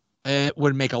sense? It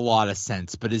would make a lot of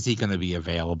sense, but is he going to be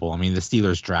available? I mean, the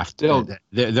Steelers draft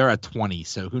they're at 20,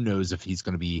 so who knows if he's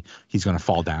going to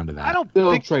fall down to that. I don't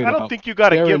think you got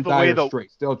to give away They'll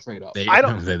trade up. They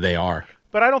are.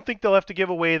 But I don't think they'll have to give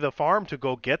away the farm to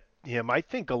go get him. I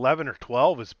think 11 or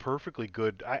 12 is perfectly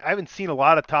good. I haven't seen a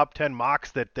lot of top 10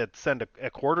 mocks that send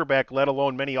a quarterback, let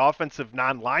alone many offensive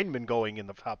non-linemen going in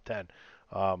the top 10.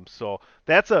 So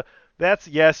that's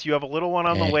yes, you have a little one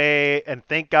on the way, and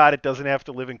thank God it doesn't have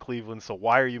to live in Cleveland. So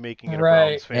why are you making it a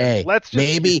Browns fan?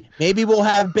 Hey, maybe we'll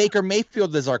have Baker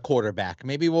Mayfield as our quarterback.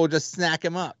 Maybe we'll just snack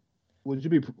him up.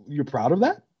 You're proud of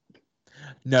that?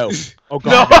 No. Oh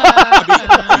God.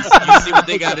 No. You see what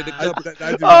they got in the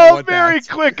cup? Very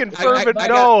quick and fervent.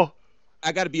 No.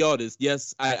 I got to be honest.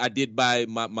 Yes, I did buy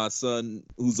my son,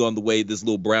 who's on the way, this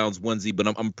little Browns onesie, but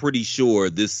I'm pretty sure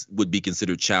this would be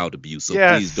considered child abuse. So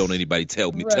please don't anybody tell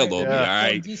on me. All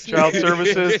right. Child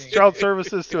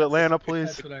services to Atlanta, please.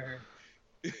 That's what I heard.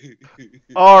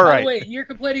 All right. Wait, you're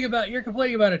complaining about a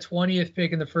 20th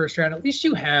pick in the first round. At least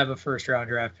you have a first round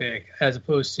draft pick, as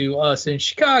opposed to us in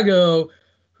Chicago,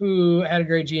 who had a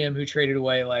great GM who traded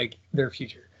away like their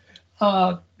future.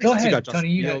 Go ahead,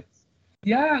 Tony.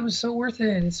 Yeah, it was so worth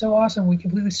it. It's so awesome. We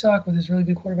completely suck with this really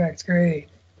good quarterback. It's great.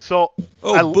 So,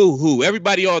 boo-hoo.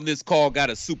 Everybody on this call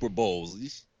got a Super Bowl.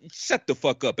 Shut the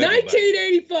fuck up, everybody.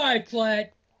 1985,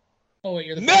 Platt. Oh, wait,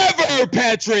 you're the Never,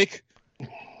 Patrick!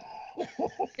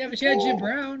 Yeah, but you had Jim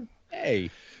Brown.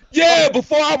 Hey. Yeah,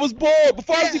 before I was born,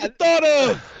 before I was even thought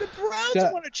of. The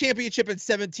Browns won a championship in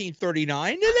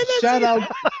 1739. Shout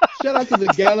out to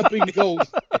the galloping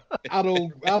ghost out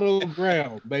on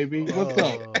ground, baby. What's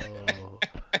up?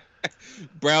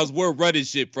 Browns were running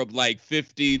shit from like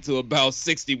 50 to about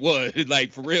 61.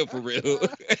 Like, for real.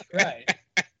 Right.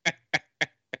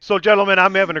 So, gentlemen,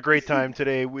 I'm having a great time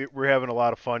today. We're having a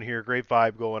lot of fun here. Great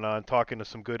vibe going on, talking to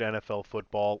some good NFL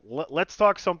football. Let's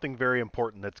talk something very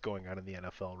important that's going on in the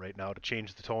NFL right now to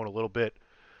change the tone a little bit.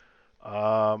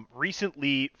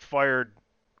 Recently fired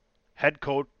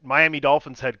Miami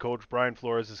Dolphins head coach Brian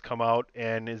Flores has come out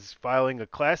and is filing a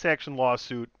class action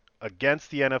lawsuit against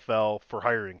the NFL for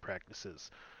hiring practices.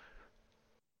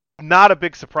 Not a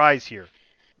big surprise here,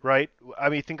 right? I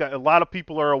mean, I think a lot of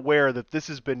people are aware that this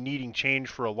has been needing change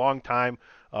for a long time.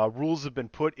 Rules have been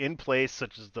put in place,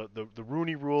 such as the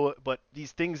Rooney Rule, but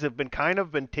these things have been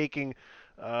taking,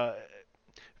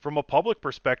 from a public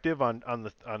perspective, on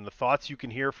the thoughts you can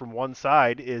hear from one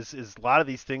side, is a lot of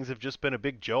these things have just been a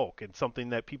big joke and something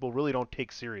that people really don't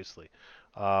take seriously.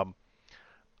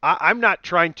 I'm not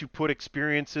trying to put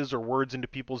experiences or words into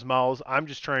people's mouths. I'm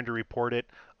just trying to report it.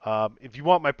 If you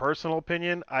want my personal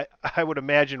opinion, I would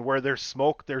imagine where there's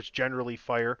smoke, there's generally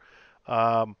fire.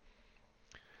 I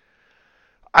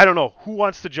don't know. Who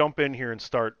wants to jump in here and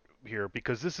start here?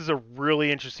 Because this is a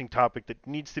really interesting topic that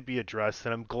needs to be addressed,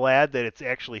 and I'm glad that it's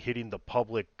actually hitting the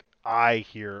public eye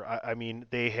here. I mean,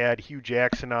 they had Hugh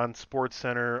Jackson on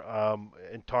SportsCenter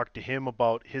and talked to him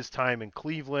about his time in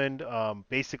Cleveland,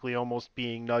 basically almost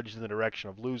being nudged in the direction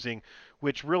of losing,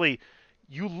 which really,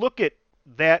 you look at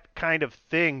that kind of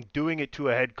thing, doing it to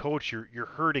a head coach, you're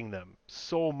hurting them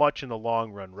so much in the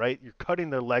long run, right? You're cutting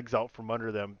their legs out from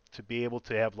under them to be able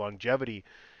to have longevity,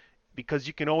 because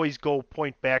you can always go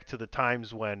point back to the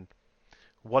times when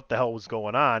what the hell was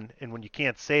going on, and when you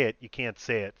can't say it, you can't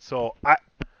say it. So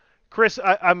Chris,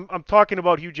 I'm talking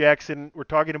about Hugh Jackson. We're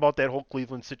talking about that whole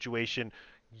Cleveland situation.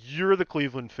 You're the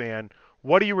Cleveland fan.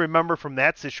 What do you remember from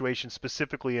that situation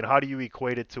specifically, and how do you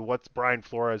equate it to what Brian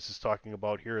Flores is talking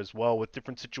about here as well with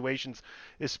different situations,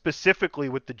 specifically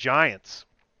with the Giants?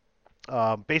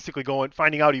 Basically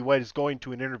finding out he was going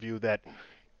to an interview that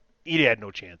he had no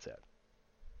chance at.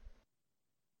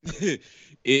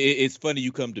 It's funny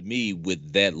you come to me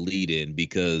with that lead in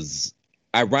because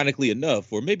ironically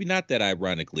enough, or maybe not that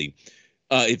ironically,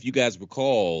 if you guys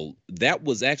recall, that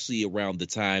was actually around the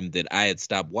time that I had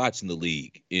stopped watching the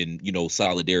league in,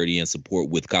 solidarity and support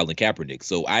with Colin Kaepernick.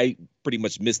 So I pretty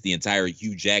much missed the entire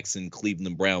Hugh Jackson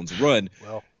Cleveland Browns run.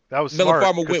 Well, that was Miller smart.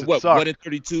 Farmer went, what,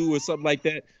 1-32 or something like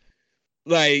that?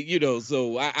 Like,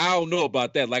 so I don't know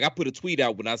about that. Like, I put a tweet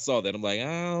out when I saw that. I'm like,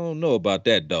 I don't know about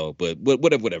that, dog. But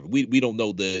whatever. We don't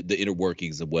know the inner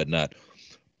workings and whatnot.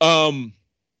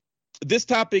 This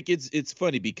topic, it's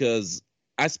funny because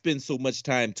I spend so much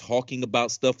time talking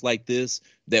about stuff like this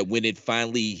that when it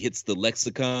finally hits the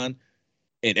lexicon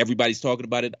and everybody's talking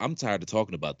about it, I'm tired of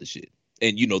talking about this shit.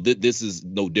 And, this is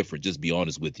no different, just be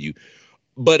honest with you.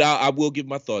 But I will give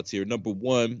my thoughts here. Number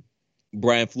one,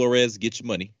 Brian Flores, get your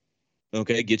money.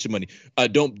 Okay, get your money.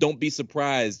 Don't be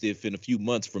surprised if in a few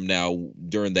months from now,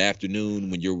 during the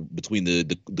afternoon, when you're between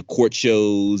the court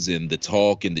shows and the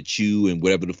talk and the chew and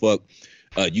whatever the fuck,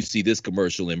 you see this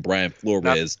commercial and Brian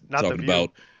Flores not talking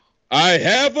about, I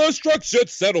have a structured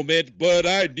settlement, but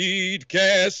I need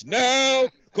cash now.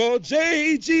 Call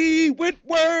J.G.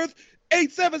 Whitworth.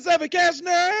 877 cash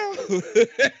now.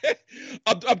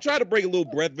 I'm trying to bring a little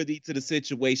brevity to the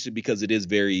situation because it is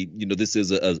very, this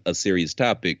is a serious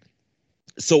topic.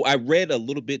 So I read a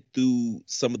little bit through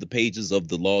some of the pages of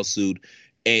the lawsuit,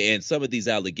 and some of these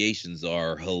allegations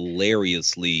are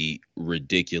hilariously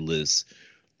ridiculous.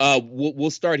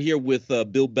 We'll start here with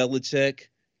Bill Belichick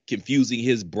confusing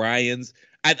his Bryans.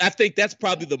 I think that's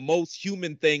probably the most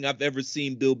human thing I've ever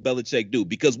seen Bill Belichick do,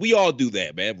 because we all do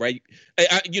that, man, right?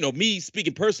 Me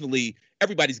speaking personally,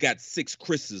 everybody's got 6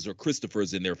 Chris's or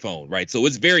Christophers in their phone, right? So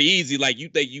it's very easy. Like, you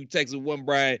think you texted one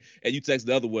Brian and you text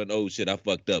the other one, oh shit, I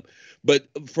fucked up. But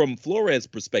from Flores'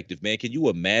 perspective, man, can you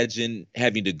imagine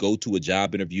having to go to a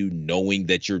job interview knowing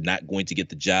that you're not going to get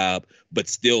the job, but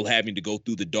still having to go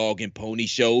through the dog and pony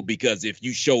show? Because if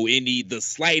you show the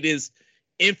slightest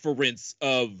inference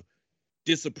of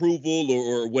disapproval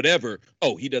or whatever,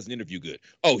 oh, he doesn't interview good,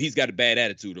 oh, he's got a bad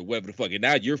attitude or whatever the fuck, and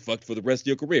now you're fucked for the rest of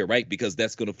your career, right? Because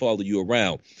that's going to follow you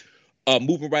around.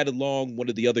 Moving right along, one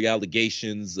of the other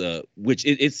allegations, which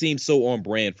it seems so on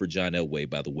brand for John Elway,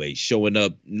 by the way, showing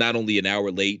up not only an hour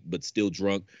late but still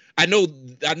drunk. I know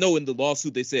in the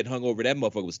lawsuit they said hungover, that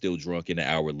motherfucker was still drunk and an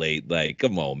hour late. Like,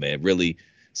 come on, man, really?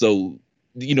 So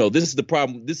this is the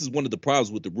problem. This is one of the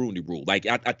problems with the Rooney Rule. Like,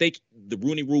 I think the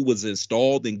Rooney Rule was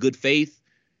installed in good faith,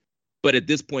 but at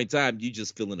this point in time, you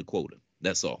just filling a quota.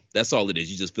 That's all. That's all it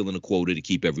is. You just filling a quota to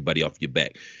keep everybody off your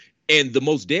back. And the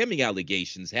most damning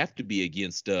allegations have to be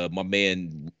against my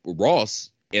man Ross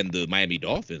and the Miami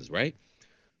Dolphins, right?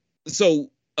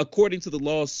 So according to the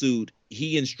lawsuit,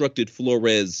 he instructed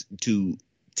Flores to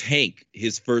tank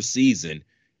his first season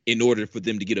in order for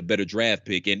them to get a better draft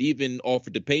pick, and even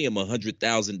offered to pay him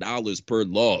 $100,000 per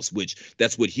loss, which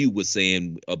that's what Hugh was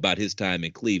saying about his time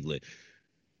in Cleveland.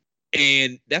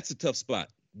 And that's a tough spot,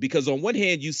 because on one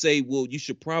hand you say, well, you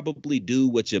should probably do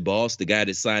what your boss, the guy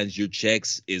that signs your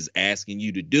checks, is asking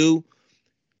you to do.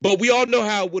 But we all know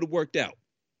how it would have worked out.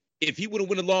 If he would have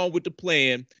went along with the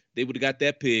plan, they would have got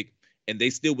that pick, and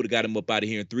they still would have got him up out of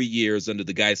here in 3 years under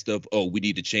the guy's stuff. Oh, we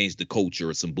need to change the culture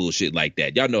or some bullshit like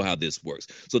that. Y'all know how this works.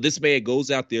 So this man goes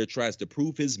out there, tries to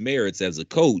prove his merits as a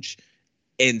coach,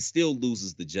 and still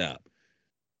loses the job.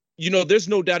 There's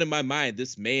no doubt in my mind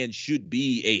this man should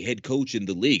be a head coach in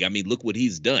the league. I mean, look what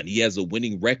he's done. He has a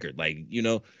winning record,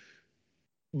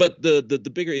 But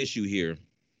the bigger issue here,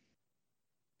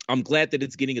 I'm glad that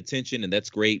it's getting attention, and that's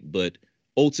great. But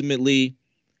ultimately,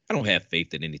 I don't have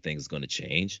faith that anything is going to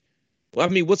change. Well, I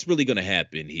mean, what's really going to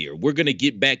happen here? We're going to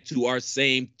get back to our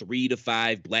same 3 to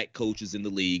 5 black coaches in a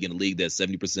league that's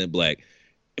 70% black.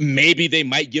 Maybe they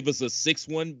might give us a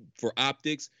 6th one for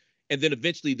optics. And then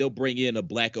eventually they'll bring in a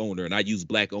black owner, and I use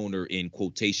black owner in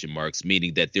quotation marks,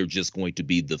 meaning that they're just going to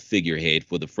be the figurehead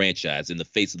for the franchise, in the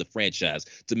face of the franchise,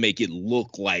 to make it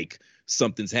look like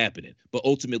something's happening. But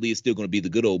ultimately, it's still going to be the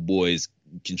good old boys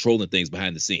controlling things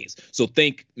behind the scenes. So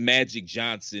think Magic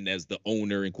Johnson as the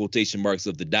owner in quotation marks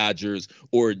of the Dodgers,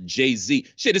 or Jay-Z.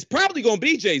 Shit, it's probably going to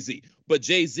be Jay-Z. But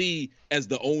Jay-Z as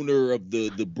the owner of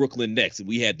the Brooklyn Nets, and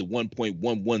we had the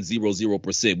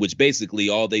 1.1100%, which basically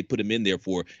all they put him in there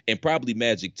for, and probably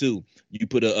Magic too. You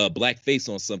put a black face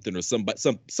on something, or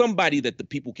somebody that the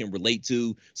people can relate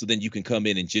to, so then you can come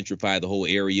in and gentrify the whole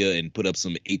area and put up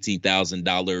some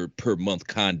 $18,000 per month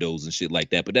condos and shit like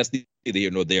that. But that's neither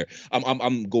here nor there.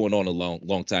 I'm going on a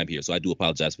long time here, so I do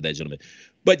apologize for that, gentlemen.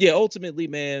 But yeah, ultimately,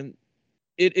 man,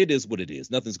 it is what it is.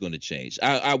 Nothing's going to change.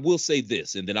 I will say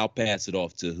this, and then I'll pass it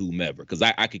off to whomever, because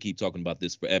I could keep talking about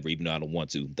this forever, even though I don't want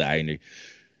to.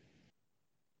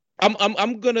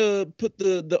 I'm gonna put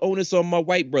the onus on my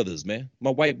white brothers, man, my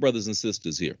white brothers and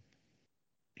sisters here,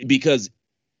 because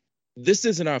this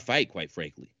isn't our fight, quite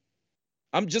frankly.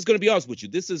 I'm just gonna be honest with you.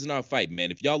 This isn't our fight, man.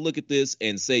 If y'all look at this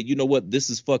and say, you know what, this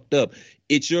is fucked up,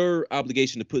 it's your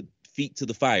obligation to put feet to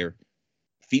the fire,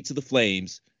 feet to the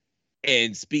flames,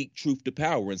 and speak truth to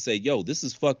power and say, yo, this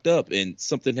is fucked up and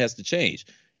something has to change.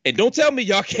 And don't tell me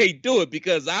y'all can't do it,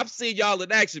 because I've seen y'all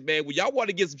in action, man. When y'all want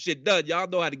to get some shit done, y'all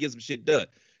know how to get some shit done,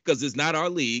 because it's not our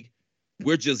league.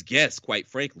 We're just guests, quite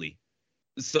frankly.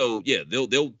 So, yeah,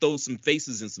 they'll throw some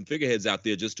faces and some figureheads out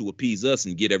there just to appease us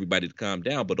and get everybody to calm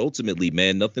down. But ultimately,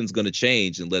 man, nothing's going to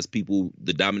change unless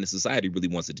the dominant society really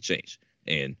wants it to change.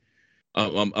 And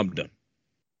I'm done.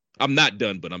 I'm not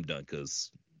done, but I'm done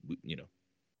because, you know.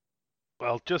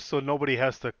 Well, just so nobody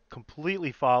has to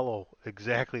completely follow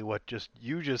exactly what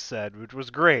you just said, which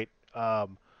was great.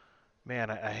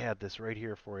 Man, I had this right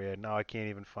here for you, and now I can't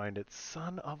even find it.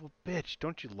 Son of a bitch.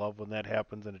 Don't you love when that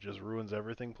happens and it just ruins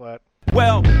everything, Platt?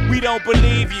 Well, we don't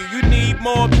believe you. You need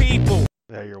more people.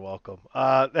 Yeah, you're welcome.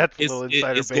 That's a little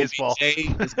insider baseball.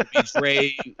 It's going to be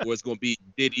Dre, or it's going to be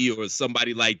Diddy, or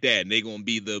somebody like that, and they're going to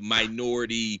be the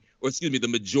the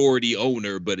majority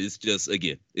owner. But it's just,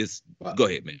 again, go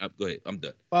ahead, man. Go ahead. I'm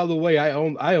done. By the way, I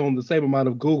own the same amount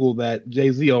of Google that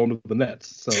Jay-Z owned of the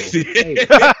Nets. So, hey.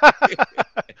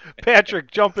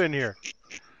 Patrick, jump in here.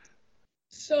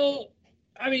 So,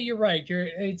 I mean, you're right.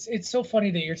 It's so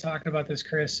funny that you're talking about this,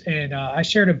 Chris. And I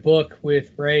shared a book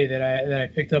with Ray that I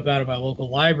picked up out of my local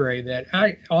library that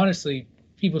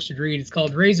people should read. It's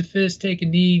called Raise a Fist, Take a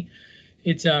Knee.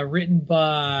 It's written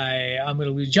by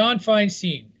John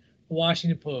Feinstein, the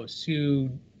Washington Post, who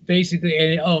basically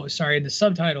and the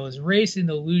subtitle is Race and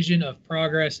the Illusion of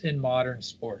Progress in Modern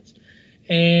Sports.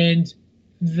 And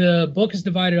the book is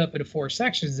divided up into 4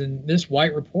 sections, and this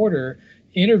white reporter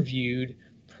interviewed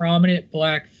prominent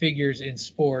black figures in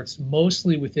sports,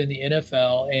 mostly within the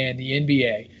NFL and the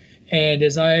NBA. And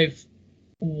as I've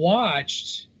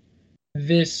watched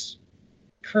this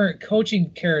current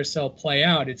coaching carousel play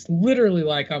out, it's literally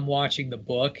like I'm watching the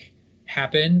book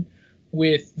happen,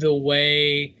 with the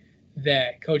way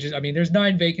that coaches, I mean, there's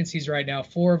 9 vacancies right now,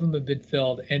 4 of them have been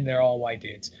filled, and they're all white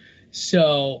dudes.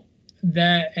 So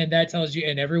that tells you,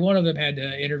 and every one of them had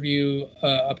to interview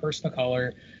a person of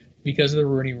color because of the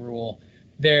Rooney Rule.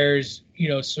 There's,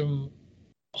 some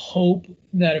hope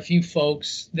that a few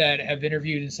folks that have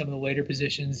interviewed in some of the later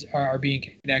positions are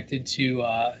being connected to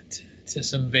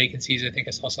some vacancies. I think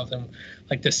I saw something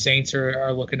like the Saints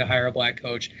are looking to hire a black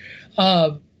coach.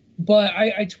 But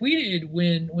I tweeted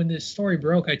when this story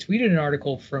broke, I tweeted an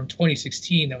article from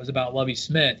 2016 that was about Lovie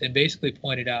Smith and basically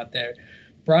pointed out that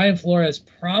Brian Flores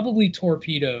probably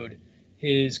torpedoed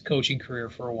his coaching career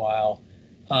for a while.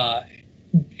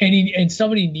 And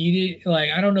somebody needed,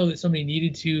 I don't know that somebody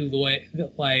needed to,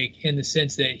 in the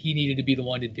sense that he needed to be the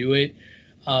one to do it.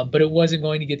 But it wasn't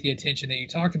going to get the attention that you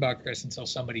talked about, Chris, until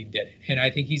somebody did it. And I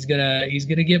think he's gonna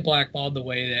get blackballed the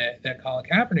way that Colin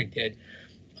Kaepernick did.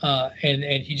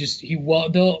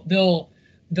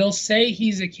 They'll say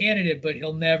he's a candidate, but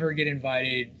he'll never get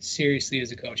invited seriously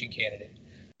as a coaching candidate.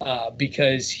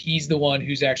 Because he's the one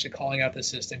who's actually calling out the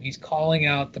system. He's calling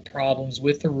out the problems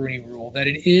with the Rooney Rule, that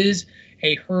it is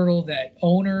a hurdle that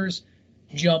owners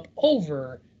jump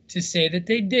over to say that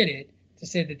they did it, to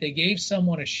say that they gave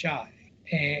someone a shot,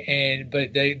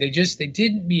 but they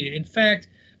didn't meet it. In fact,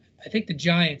 I think the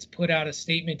Giants put out a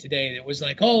statement today that was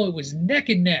like, it was neck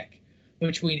and neck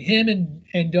between him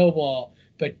and Doball,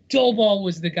 but Doball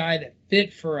was the guy that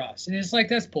fit for us, and it's like,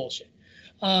 that's bullshit.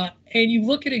 And you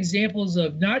look at examples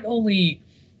of not only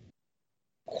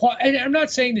and I'm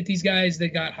not saying that these guys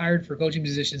that got hired for coaching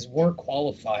positions weren't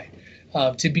qualified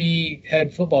to be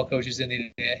head football coaches in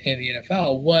the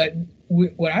NFL.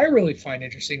 what I really find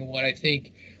interesting and what I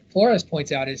think Flores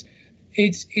points out is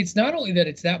it's not only that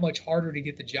it's that much harder to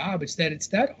get the job, it's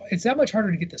that much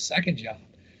harder to get the second job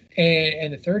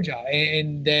and the third job,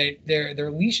 and that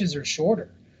their leashes are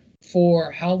shorter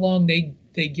for how long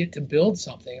they get to build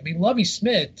something. I mean, Lovie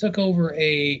Smith took over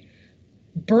a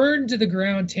burned to the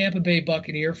ground Tampa Bay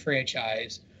Buccaneer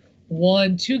franchise,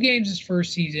 won 2 games his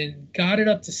first season, got it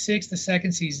up to 6 the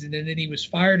second season, and then he was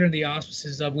fired under the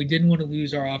auspices of we didn't want to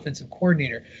lose our offensive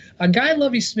coordinator. A guy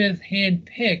Lovie Smith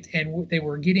handpicked and they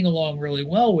were getting along really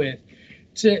well with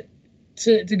to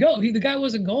go. The guy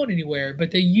wasn't going anywhere,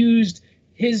 but they used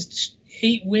his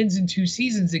 8 wins in 2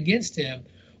 seasons against him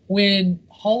when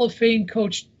Hall of Fame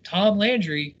coach Tom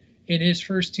Landry in his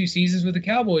first 2 seasons with the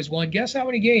Cowboys won. Guess how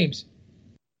many games?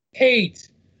 8.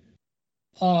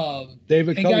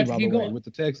 David Culley, by the way, with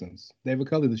the Texans. David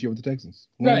Culley this year with the Texans.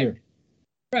 Right.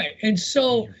 And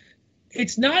so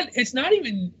it's not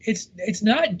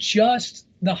just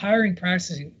the hiring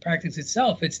practice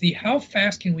itself. It's the how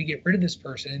fast can we get rid of this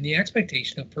person and the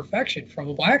expectation of perfection from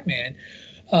a black man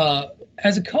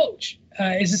as a coach.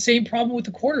 It's the same problem with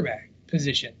the quarterback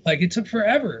position. Like, it took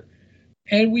forever,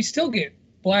 and we still get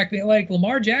black men. Like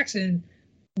Lamar Jackson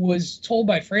was told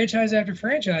by franchise after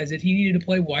franchise that he needed to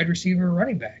play wide receiver or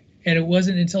running back. And it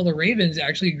wasn't until the Ravens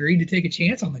actually agreed to take a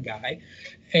chance on the guy.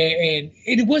 And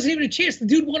it wasn't even a chance. The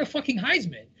dude won a fucking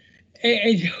Heisman.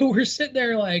 And we're sitting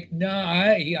there like,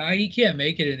 no, he can't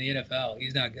make it in the NFL.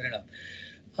 He's not good enough.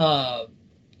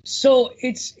 So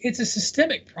it's a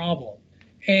systemic problem.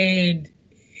 And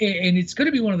it's going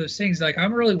to be one of those things. Like,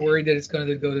 I'm really worried that it's going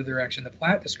to go the direction that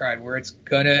Platt described, where it's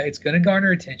going to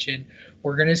garner attention.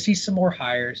 We're going to see some more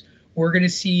hires. We're going to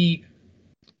see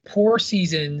poor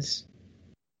seasons.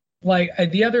 Like,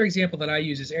 the other example that I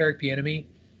use is Eric Bieniemy,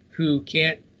 who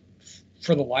can't,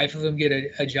 for the life of him, get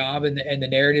a job, and the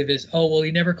narrative is, oh, well,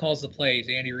 he never calls the plays.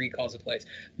 Andy Reid calls the plays.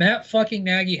 Matt fucking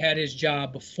Nagy had his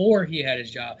job before he had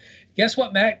his job. Guess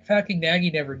what Matt fucking Nagy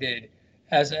never did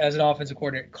as an offensive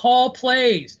coordinator? Call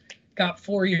plays. Got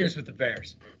 4 years with the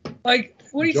Bears. Like,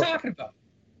 what are you talking about?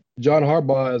 John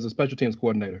Harbaugh as a special teams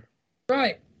coordinator.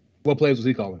 Right. What plays was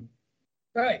he calling?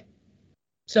 Right.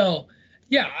 So,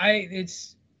 yeah,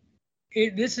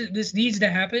 this needs to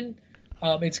happen.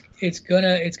 It's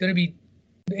gonna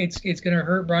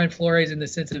hurt Brian Flores in the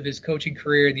sense of his coaching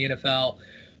career in the NFL.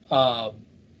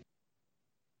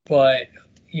 But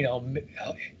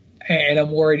and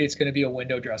I'm worried it's going to be a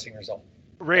window dressing result.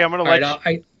 Ray, I'm going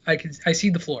to I see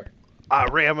the floor.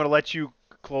 Ray, I'm going to let you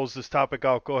close this topic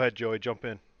out. Go ahead, Joey. Jump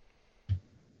in.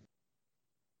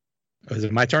 Oh, is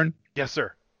it my turn? Yes,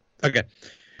 sir. Okay.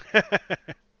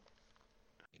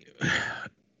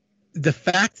 The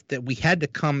fact that we had to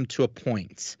come to a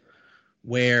point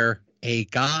where a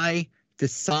guy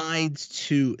decides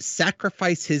to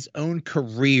sacrifice his own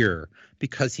career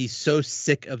because he's so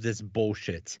sick of this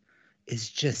bullshit is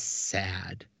just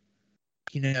sad.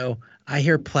 I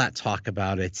hear Platt talk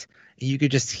about it, and you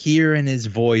could just hear in his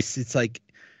voice, it's like,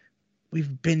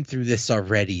 we've been through this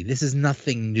already. This is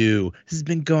nothing new. This has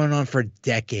been going on for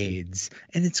decades,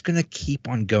 and it's going to keep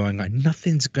on going on.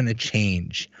 Nothing's going to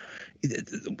change.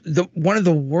 One of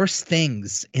the worst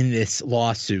things in this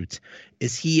lawsuit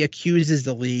is he accuses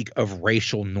the league of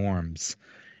racial norms.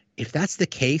 If that's the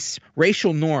case,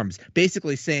 racial norms,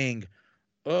 basically saying,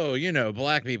 oh,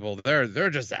 black people, they're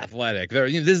just athletic.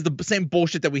 This is the same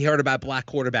bullshit that we heard about black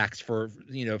quarterbacks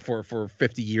for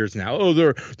 50 years now. Oh,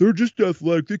 they're just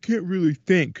athletic. They can't really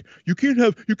think. You can't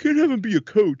have them be a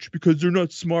coach because they're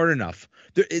not smart enough.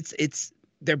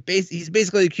 He's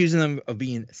basically accusing them of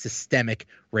being systemic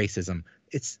racism.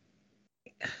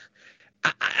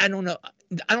 I don't know.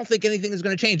 I don't think anything is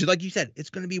going to change. Like you said,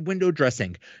 it's going to be window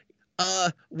dressing.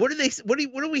 What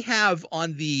do we have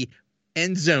on the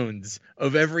end zones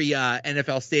of every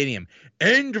NFL stadium?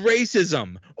 End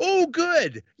racism. Oh,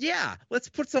 good. Yeah, let's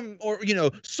put some,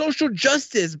 social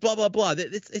justice, blah, blah, blah.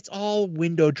 It's all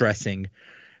window dressing.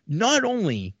 Not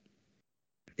only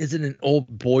is it an old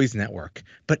boys network,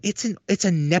 but it's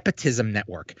a nepotism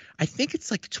network. I think it's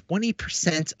like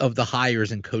 20% of the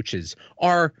hires and coaches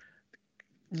are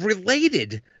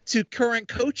related to current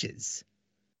coaches.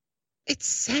 It's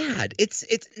sad. It's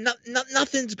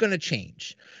nothing's going to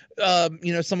change.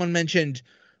 Someone mentioned,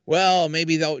 well,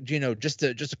 maybe they'll, just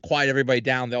to quiet everybody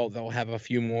down, they'll have a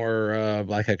few more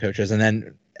black head coaches, and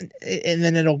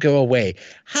then it'll go away.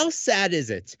 How sad is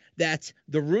it that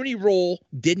the Rooney Rule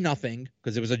did nothing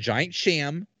because it was a giant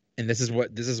sham, and this is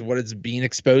what is being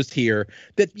exposed here,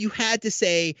 that you had to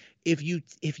say,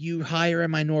 if you hire a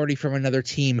minority from another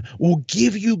team, we'll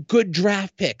give you good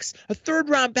draft picks. A third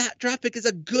round draft pick is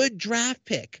a good draft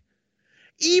pick.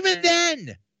 Even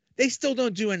then, They still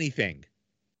don't do anything.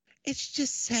 It's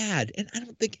just sad, and I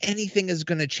don't think anything is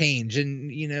going to change.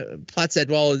 And Platt said,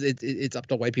 "Well, it's up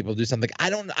to white people to do something." I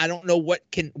don't know what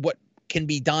can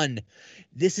be done.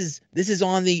 This is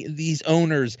on these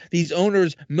owners. These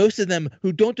owners, most of them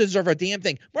who don't deserve a damn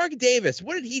thing. Mark Davis,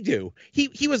 what did he do?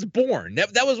 He was born.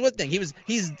 That was one thing. He's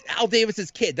Al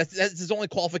Davis's kid. That's his only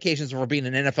qualifications for being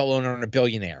an NFL owner and a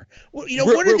billionaire. Well,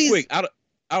 what are these? Quick,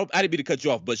 I didn't mean to cut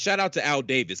you off, but shout out to Al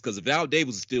Davis, because if Al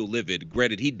Davis is still living,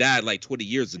 granted he died like 20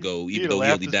 years ago, even though he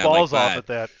only died like 5. Off at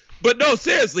that. But no,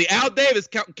 seriously, Al Davis,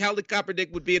 Colin Kaepernick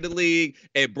would be in the league,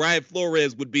 and Brian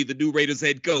Flores would be the new Raiders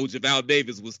head coach if Al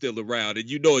Davis was still around. And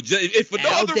if for no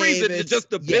other reason, just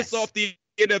to piss off the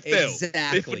NFL.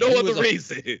 Exactly. If for no other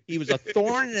reason. He was a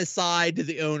thorn in the side to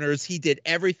the owners. He did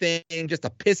everything just to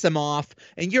piss him off.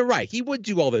 And you're right. He would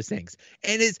do all those things.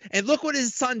 And look what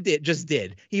his son did.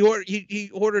 He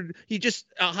just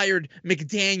hired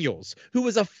McDaniels, who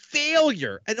was a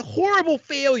failure, a horrible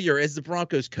failure as the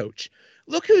Broncos coach.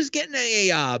 Look who's getting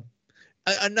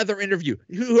another interview.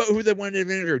 Who they wanted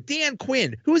to interview? Dan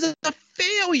Quinn, who is a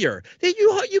failure.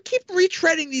 You keep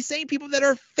retreading these same people that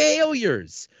are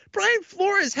failures. Brian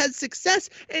Flores had success,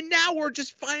 and now we're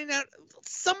just finding out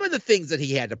some of the things that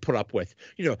he had to put up with.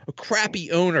 A crappy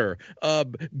owner,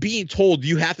 being told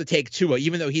you have to take Tua,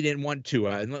 even though he didn't want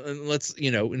Tua,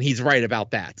 and he's right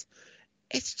about that.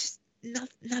 It's just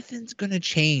nothing's gonna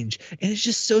change, and it's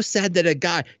just so sad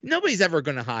that nobody's ever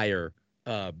gonna hire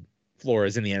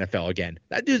Flores in the NFL again.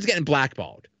 That dude's getting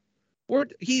blackballed.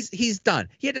 He's done.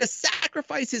 He had to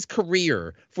sacrifice his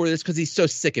career for this because he's so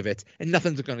sick of it, and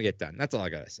nothing's going to get done. That's all I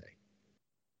got to say.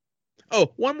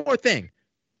 Oh, one more thing.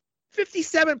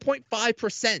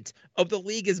 57.5% of the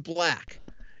league is black,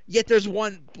 yet there's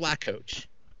one black coach.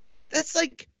 That's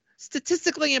like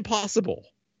statistically impossible.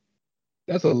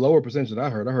 That's a lower percentage than I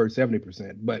heard. I heard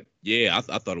 70%, but yeah,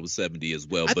 I thought it was 70 as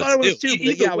well. I but thought it was too.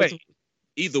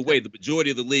 Either way, the majority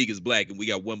of the league is black, and we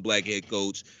got one black head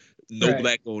coach, no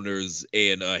black owners,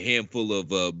 and a handful of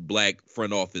black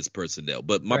front office personnel.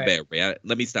 But my bad, Ray.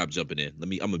 Let me stop jumping in. I'm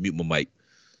gonna mute my mic.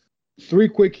 3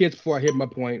 quick hits before I hit my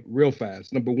point real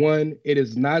fast. Number one, it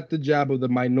is not the job of the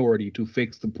minority to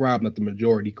fix the problem that the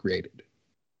majority created.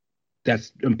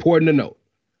 That's important to note.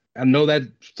 I know that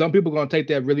some people are gonna take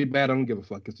that really bad. I don't give a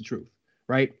fuck. It's the truth,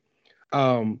 right?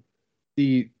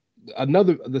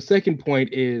 The second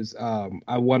point is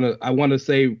I want to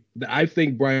say that I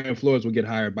think Brian Flores will get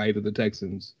hired by either the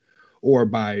Texans or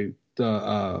by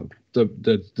the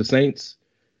Saints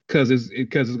because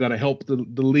it's going to help the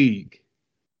league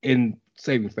in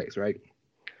saving face, right?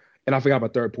 And I forgot my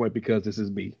third point because this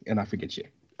is me and I forget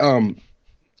shit.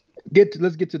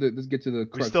 Let's get to the.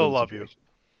 We still love you.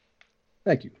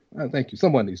 Thank you. Thank you.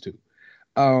 Someone needs to.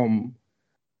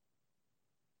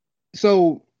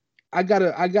 So I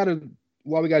gotta.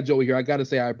 While we got Joey here, I gotta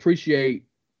say I appreciate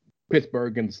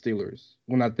Pittsburgh and the Steelers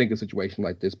when I think of a situation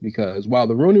like this because while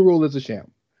the Rooney Rule is a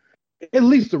sham, at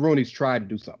least the Rooneys tried to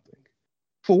do something.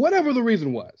 For whatever the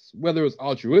reason was, whether it was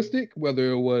altruistic,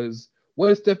 whether it was what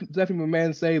does Stephanie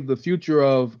McMahon say? The future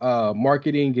of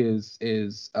marketing is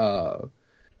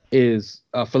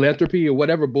philanthropy or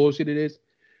whatever bullshit it is.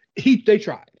 They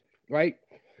tried, right?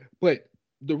 But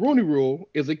the Rooney Rule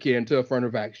is akin to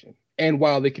affirmative action. And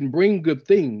while they can bring good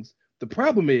things, the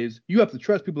problem is you have to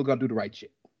trust people are going to do the right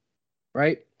shit,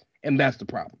 right? And that's the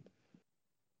problem.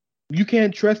 You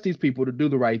can't trust these people to do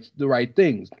the right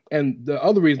things. And the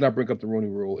other reason I bring up the Rooney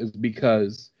Rule is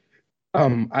because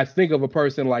I think of a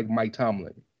person like Mike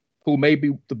Tomlin, who may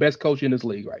be the best coach in this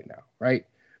league right now, right?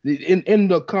 In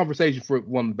the conversation for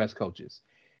one of the best coaches.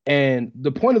 And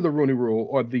the point of the Rooney Rule,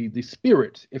 or the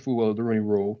spirit, if we will, of the Rooney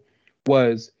Rule,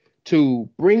 was to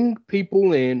bring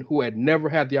people in who had never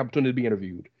had the opportunity to be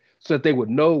interviewed so that they would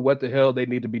know what the hell they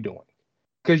need to be doing.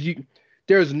 Because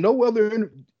there's no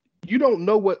other, you don't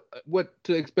know what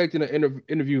to expect in an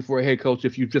interview for a head coach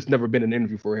if you've just never been in an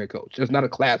interview for a head coach. There's not a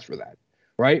class for that,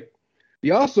 right?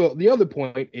 The other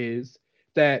point is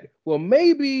that, well,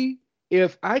 maybe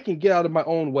if I can get out of my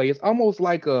own way, it's almost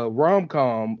like a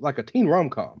rom-com, like a teen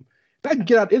rom-com. If I can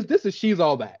get out, this is She's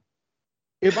All That.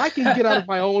 If I can get out of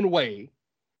my own way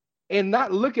and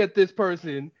not look at this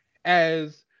person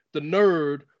as the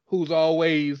nerd who's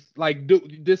always like do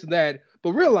this and that,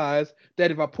 but realize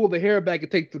that if I pull the hair back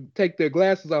and take their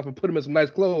glasses off and put them in some nice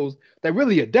clothes, they're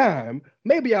really a dime,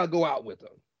 maybe I'll go out with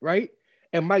them, right?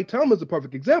 And Mike Tomlin's a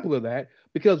perfect example of that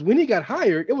because when he got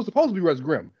hired, it was supposed to be Russ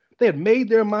Grimm. They had made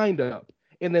their mind up.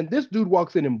 And then this dude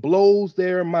walks in and blows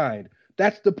their mind.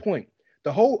 That's the point.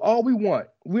 All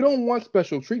we don't want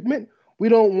special treatment. We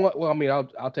don't want. Well, I mean,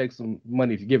 I'll take some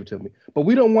money if you give it to me, but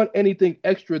we don't want anything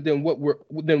extra than what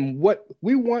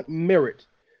we want. Merit.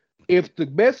 If the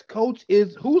best coach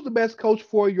is who's the best coach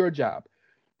for your job,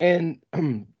 and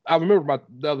I remember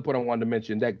the other point I wanted to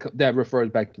mention that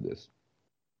refers back to this.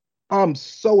 I'm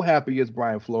so happy it's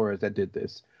Brian Flores that did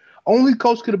this. Only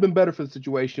coach could have been better for the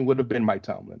situation would have been Mike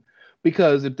Tomlin,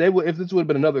 because if this would have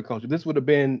been another coach, if this would have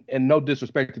been, and no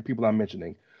disrespect to people I'm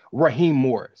mentioning, Raheem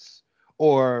Morris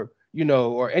or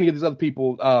or any of these other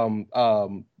people,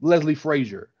 Leslie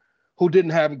Frazier, who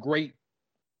didn't have great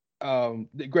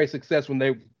success when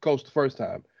they coached the first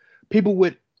time, people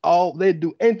they'd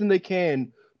do anything they can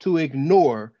to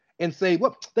ignore and say,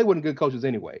 well, they weren't good coaches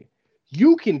anyway.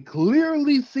 You can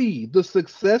clearly see the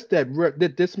success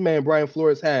that this man, Brian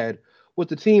Flores, had with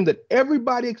the team that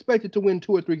everybody expected to win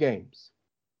 2 or 3 games.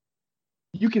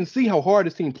 You can see how hard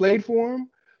his team played for him.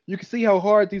 You can see how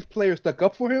hard these players stuck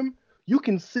up for him. You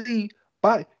can see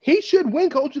he should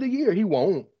win Coach of the Year. He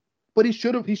won't, but he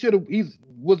should have. He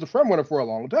was the front runner for a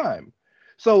long time.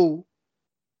 So,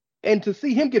 and to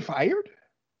see him get fired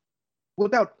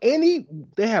without they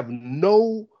have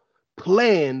no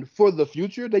plan for the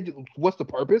future. What's the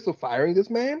purpose of firing this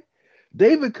man?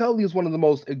 David Culley is one of the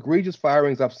most egregious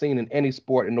firings I've seen in any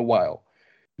sport in a while.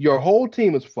 Your whole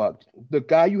team is fucked. The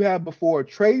guy you had before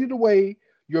traded away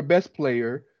your best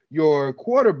player. Your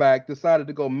quarterback decided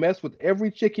to go mess with every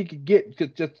chick he could get,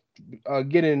 just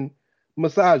getting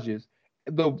massages.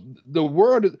 The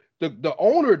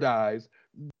owner dies.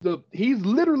 He's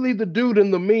literally the dude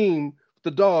in the meme,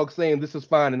 the dog saying this is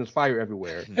fine and there's fire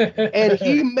everywhere. And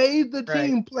he made the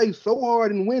team play so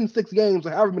hard and win 6 games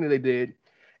or however many they did,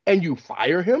 and you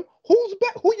fire him? Who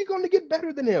are you going to get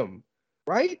better than him?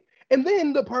 Right? And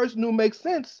then the person who makes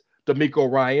sense, D'Amico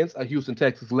Ryans, a Houston,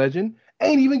 Texas legend,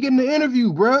 ain't even getting the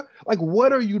interview, bruh. Like,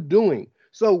 what are you doing?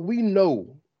 So we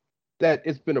know that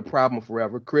it's been a problem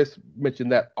forever. Chris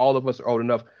mentioned that all of us are old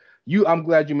enough. I'm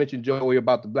glad you mentioned, Joey,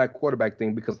 about the black quarterback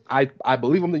thing, because I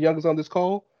believe I'm the youngest on this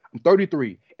call. I'm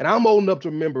 33, and I'm old enough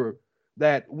to remember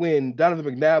that when Donovan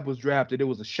McNabb was drafted, it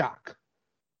was a shock.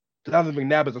 Donovan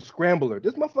McNabb is a scrambler.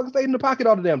 This motherfucker stayed in the pocket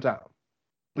all the damn time.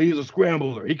 He's a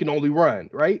scrambler. He can only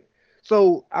run, right?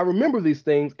 So I remember these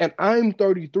things, and I'm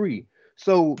 33.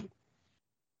 So,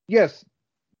 yes,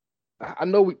 I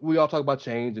know we all talk about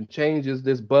change, and change is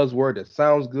this buzzword that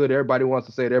sounds good. Everybody wants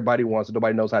to say it. Everybody wants it.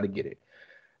 Nobody knows how to get it.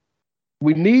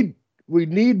 We need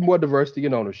more diversity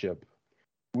in ownership.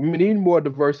 We need more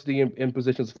diversity in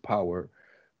positions of power.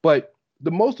 But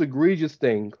the most egregious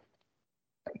thing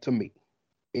to me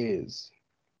is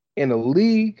in a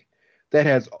league that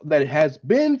has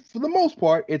been, for the most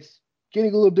part, it's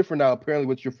getting a little different now, apparently,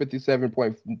 with your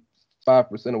 57.5%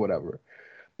 or whatever.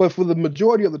 But for the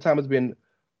majority of the time, it's been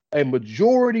a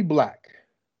majority black.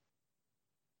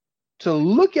 To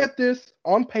look at this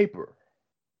on paper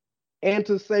and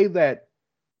to say that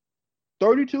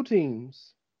 32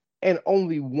 teams and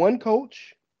only one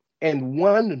coach and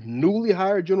one newly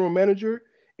hired general manager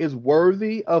is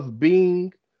worthy of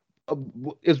being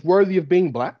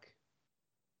black.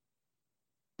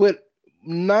 But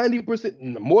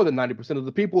 90%, more than 90% of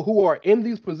the people who are in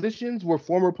these positions were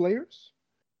former players.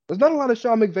 There's not a lot of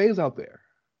Sean McVays out there,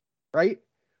 right?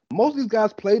 Most of these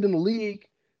guys played in the league,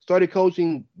 started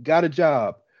coaching, got a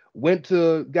job, did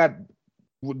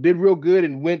real good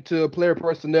and went to player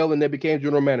personnel and they became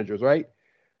general managers, right?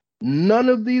 None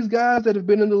of these guys that have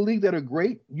been in the league that are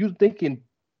great, you think can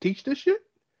teach this shit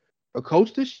or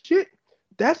coach this shit?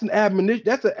 That's an admonition.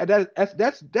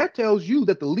 That tells you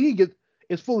that the league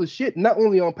is full of shit, not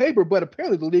only on paper, but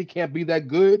apparently the league can't be that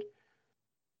good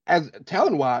as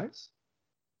talent-wise.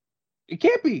 It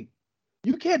can't be.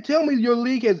 You can't tell me your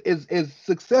league is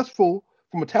successful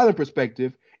from a talent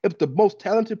perspective if the most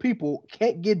talented people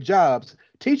can't get jobs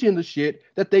teaching the shit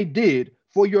that they did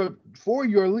for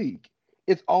your league.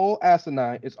 It's all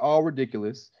asinine. It's all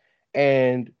ridiculous.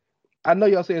 And I know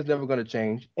y'all say it's never going to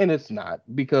change, and it's not,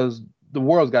 because the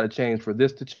world's got to change for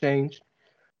this to change.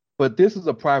 But this is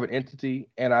a private entity,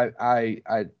 and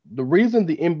the reason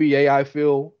the NBA, I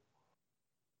feel,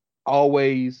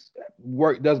 always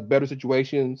does better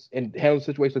situations and handles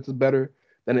situations better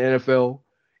than the NFL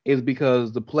is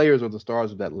because the players are the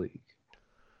stars of that league.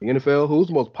 The NFL, who's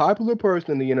the most popular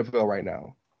person in the NFL right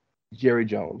now? Jerry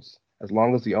Jones. As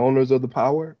long as the owners are the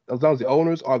power, as long as the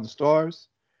owners are the stars,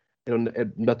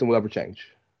 nothing will ever change.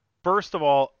 First of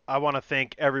all, I want to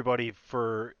thank everybody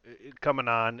for coming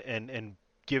on and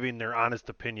giving their honest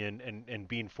opinion and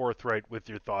being forthright with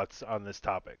your thoughts on this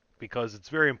topic, because it's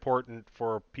very important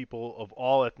for people of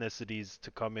all ethnicities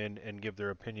to come in and give their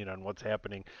opinion on what's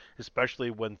happening, especially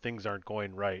when things aren't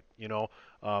going right,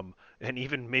 and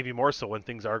even maybe more so when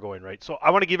things are going right. So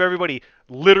I want to give everybody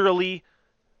literally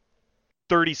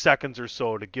 30 seconds or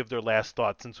so to give their last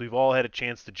thoughts, since we've all had a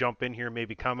chance to jump in here,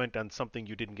 maybe comment on something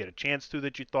you didn't get a chance to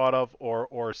that you thought of,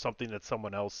 or something that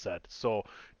someone else said. So,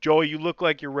 Joey, you look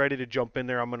like you're ready to jump in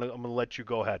there. I'm gonna let you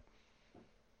go ahead.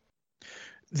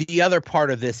 The other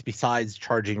part of this, besides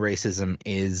charging racism,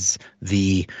 is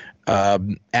the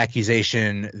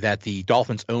accusation that the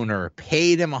Dolphins owner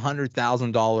paid him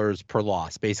 $100,000 per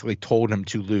loss, basically told him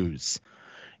to lose.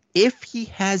 If he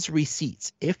has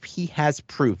receipts, if he has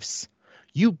proofs,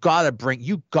 you gotta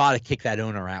kick that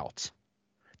owner out.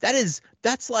 That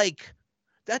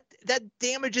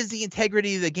damages the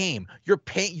integrity of the game. You're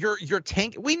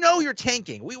tanking. We know you're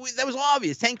tanking. That was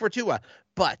obvious. Tank for Tua.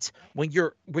 But when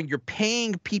you're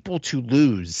paying people to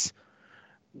lose,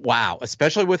 wow,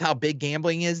 especially with how big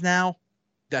gambling is now,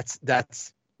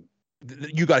 that's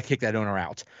you got to kick that owner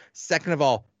out. Second of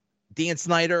all, Dan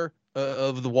Snyder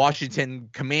of the Washington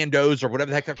Commandos, or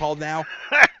whatever the heck they're called now,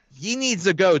 he needs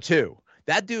to go too.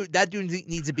 That dude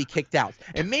needs to be kicked out.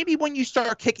 And maybe when you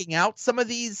start kicking out some of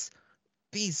these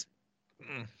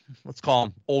let's call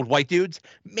them old white dudes,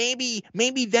 maybe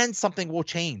then something will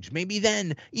change. Maybe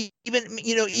then even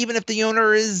if the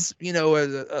owner is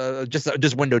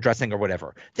just window dressing or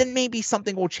whatever, then maybe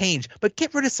something will change. But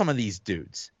get rid of some of these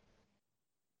dudes.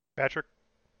 Patrick?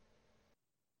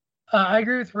 I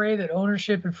agree with Ray that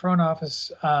ownership and front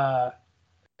office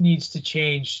needs to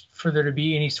change for there to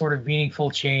be any sort of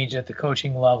meaningful change at the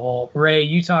coaching level. Ray,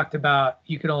 you talked about,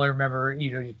 you can only remember,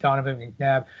 Donovan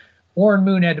McNabb. Warren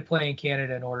Moon had to play in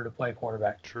Canada in order to play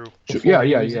quarterback. True.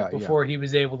 Before he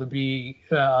was able to be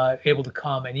able to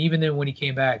come, and even then when he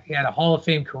came back, he had a Hall of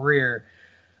Fame career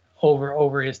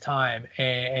over his time,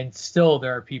 and still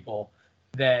there are people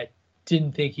that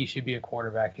didn't think he should be a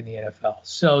quarterback in the NFL.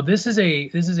 So this is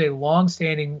a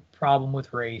long-standing problem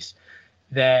with race.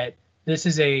 That this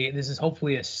is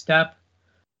hopefully a step,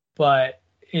 but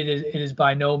it is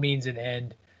by no means an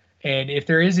end. And if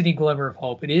there is any glimmer of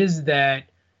hope, it is that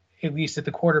at least at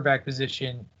the quarterback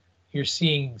position, you're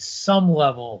seeing some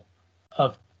level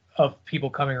of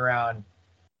people coming around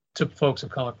to folks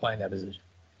of color playing that position.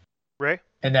 Ray?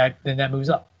 And that moves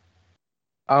up.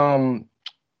 I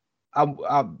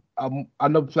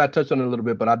know Flat touched on it a little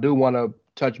bit, but I do want to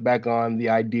touch back on the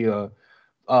idea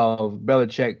of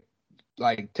Belichick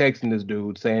like texting this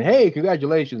dude saying, "Hey,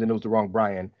 congratulations," and it was the wrong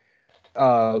Brian.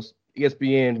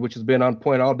 ESPN, which has been on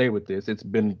point all day with this, it's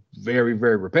been very,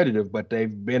 very repetitive, but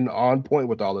they've been on point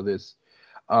with all of this.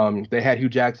 They had Hugh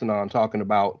Jackson on talking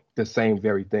about the same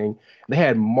very thing. They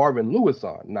had Marvin Lewis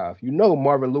on. Now, if you know,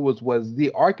 Marvin Lewis was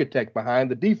the architect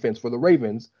behind the defense for the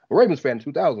Ravens, a Ravens fan in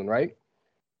 2000, right?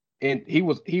 And he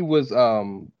was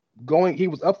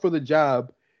up for the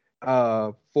job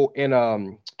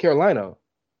in Carolina,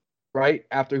 right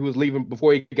after he was leaving,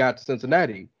 before he got to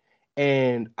Cincinnati,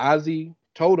 and Ozzie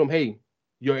told him, "Hey,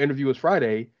 your interview is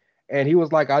Friday," and he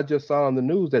was like, "I just saw on the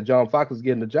news that John Fox is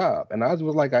getting the job," and Ozzie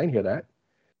was like, "I didn't hear that."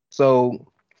 So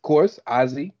of course,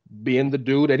 Ozzie, being the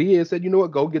dude that he is, said, "You know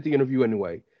what? Go get the interview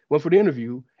anyway." Went for the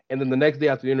interview, and then the next day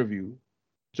after the interview,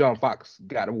 John Fox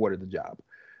got awarded the job.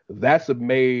 That's a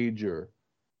major,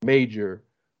 major,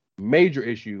 major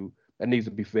issue that needs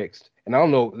to be fixed. And I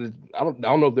don't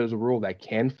know if there's a rule that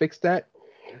can fix that.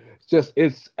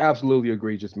 It's absolutely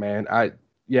egregious, man. It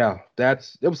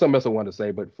was something else I wanted to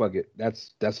say, but fuck it.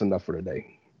 That's enough for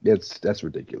today. That's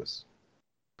ridiculous.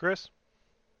 Chris?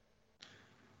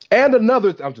 And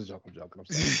another, I'm just joking. I'm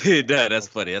sorry. Nah, that's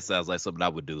funny. That sounds like something I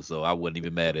would do, so I wasn't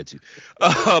even mad at you.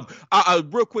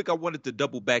 Real quick, I wanted to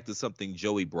double back to something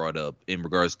Joey brought up in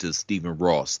regards to Stephen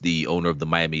Ross, the owner of the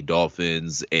Miami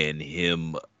Dolphins, and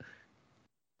him,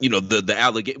 the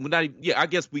allegation. I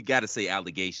guess we got to say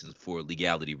allegations for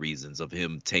legality reasons of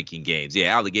him tanking games.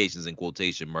 Yeah, allegations in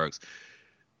quotation marks.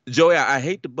 Joey, I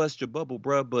hate to bust your bubble,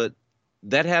 bro, but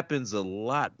that happens a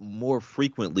lot more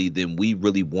frequently than we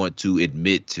really want to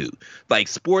admit to. Like,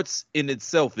 sports in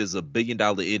itself is a $1 billion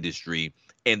industry,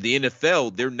 and the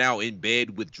NFL, they're now in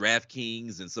bed with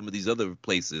DraftKings and some of these other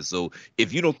places. So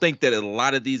if you don't think that a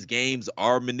lot of these games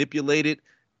are manipulated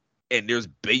and it's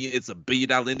a $1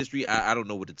 billion industry, I don't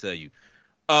know what to tell you.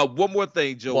 One more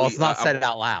thing, Joey. Well, it's not said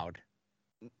out loud.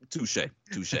 Touche.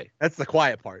 That's the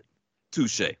quiet part.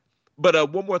 Touche.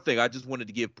 But one more thing, I just wanted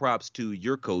to give props to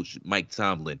your coach, Mike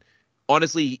Tomlin.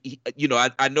 Honestly,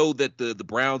 I know that the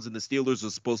Browns and the Steelers are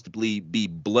supposed to be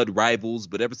blood rivals,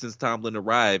 but ever since Tomlin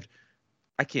arrived,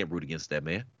 I can't root against that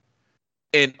man.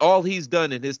 And all he's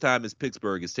done in his time as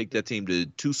Pittsburgh is take that team to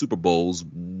 2 Super Bowls,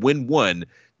 win 1,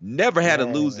 never had a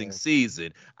losing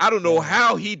season. I don't know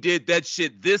how he did that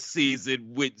shit this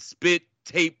season with spit,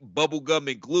 tape,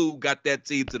 bubblegum, and glue, got that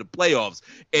team to the playoffs.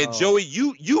 And Joey,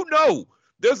 you know,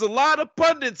 there's a lot of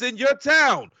pundits in your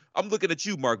town. I'm looking at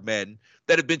you, Mark Madden,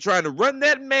 that have been trying to run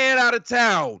that man out of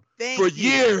town for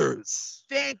years.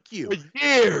 Thank you. For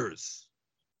years.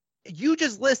 You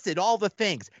just listed all the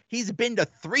things. He's been to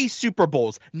 3 Super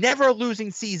Bowls, never a losing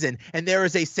season, and there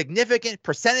is a significant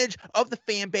percentage of the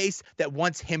fan base that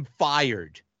wants him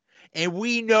fired. And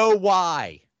we know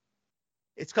why.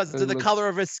 It's because of the color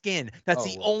of his skin. That's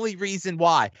the only reason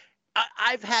why.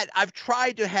 I've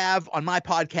tried to have on my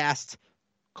podcast,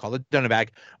 call it Dunabag,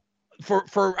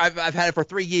 I've had it for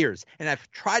 3 years, and I've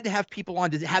tried to have people on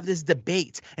to have this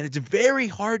debate, and it's very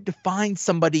hard to find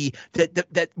somebody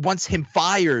that wants him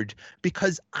fired,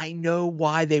 because I know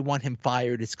why they want him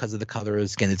fired. It's because of the color of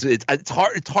his skin. It's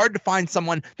hard to find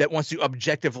someone that wants to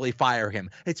objectively fire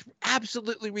him. It's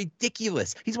absolutely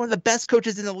ridiculous. He's one of the best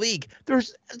coaches in the league.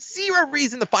 There's zero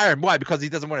reason to fire him. Why? Because he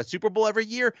doesn't win a Super Bowl every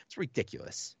year? It's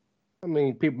ridiculous. I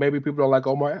mean, maybe people don't like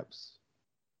Omar Epps.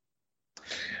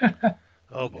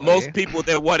 Oh, most people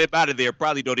that want him out of there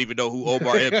probably don't even know who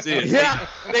Omar Epps is. Yeah.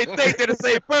 They think they're the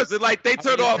same person. Like, they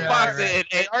turn on Fox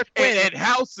and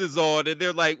House is on, and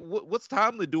they're like, "What's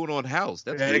Tomlin doing on House?"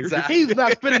 That's weird. Exactly. He's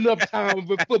not spending enough time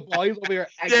with football. He's over here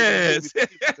acting. Yes.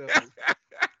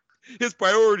 His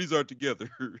priorities are together.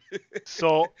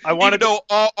 So I want to know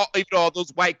even all those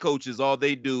white coaches, all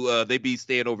they do, they be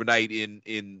staying overnight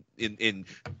in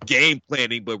game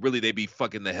planning, but really they be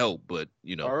fucking the help. But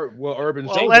you know, Urban.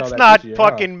 Well, let's not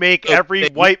fucking make every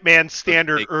white man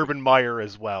standard Urban Meyer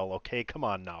as well. Okay, come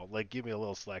on now, like give me a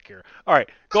little slack here. All right,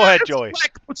 go ahead, Joey.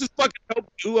 Black coaches fucking help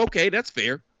you. Okay, that's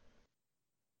fair.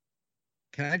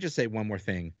 Can I just say one more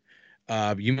thing?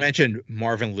 You mentioned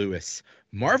Marvin Lewis.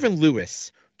 Marvin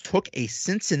Lewis took a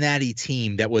Cincinnati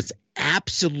team that was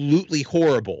absolutely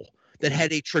horrible, that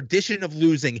had a tradition of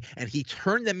losing, and he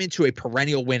turned them into a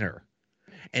perennial winner.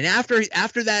 And after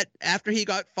he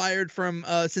got fired from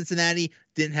Cincinnati,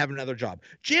 didn't have another job.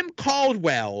 Jim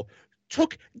Caldwell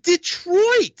took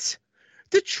Detroit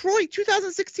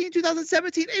 2016,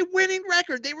 2017, a winning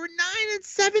record. They were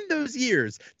 9-7 those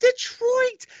years.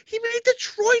 Detroit, he made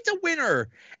Detroit a winner,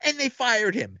 and they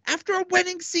fired him after a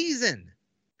winning season.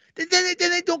 Then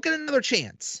they don't get another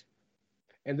chance.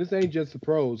 And this ain't just the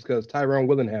pros, because Tyrone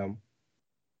Willingham.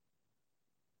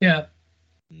 Yeah.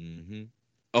 Mm-hmm.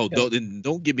 Oh,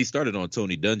 don't get me started on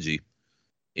Tony Dungy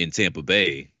in Tampa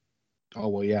Bay. Oh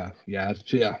well, yeah.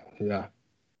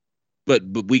 But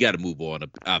we got to move on.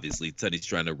 Obviously, Tony's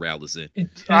trying to rile us in.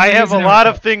 I have a lot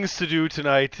of things to do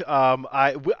tonight.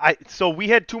 So we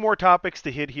had 2 more topics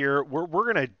to hit here. We're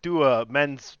gonna do a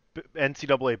men's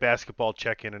NCAA basketball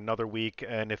check-in another week,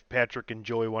 and if Patrick and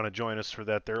Joey want to join us for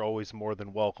that, they're always more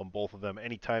than welcome, both of them,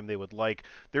 anytime they would like.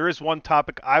 There is one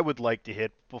topic I would like to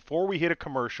hit before we hit a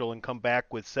commercial and come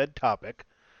back with said topic.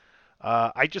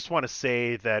 I just want to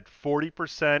say that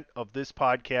 40% of this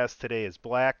podcast today is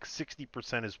black,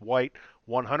 60% is white,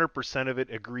 100% of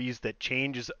it agrees that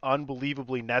change is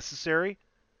unbelievably necessary.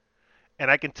 And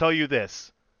I can tell you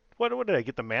this. What did I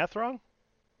get the math wrong?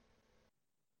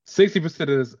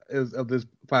 60% of this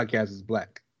podcast is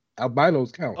black.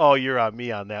 Albinos count. Oh, you're on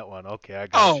me on that one. Okay, I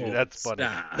got you. That's funny.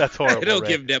 That's horrible. I don't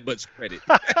give him that much credit.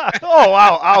 Oh,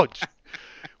 wow, ouch.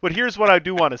 But here's what I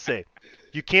do want to say.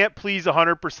 You can't please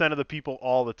 100% of the people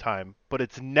all the time, but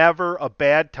it's never a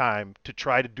bad time to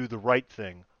try to do the right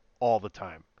thing all the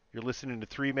time. You're listening to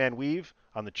 3-Man Weave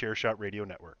on the Chairshot Radio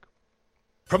Network.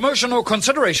 Promotional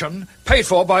consideration paid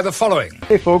for by the following.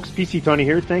 Hey folks, PC Tony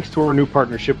here. Thanks to our new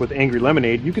partnership with Angry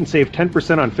Lemonade, you can save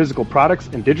 10% on physical products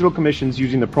and digital commissions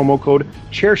using the promo code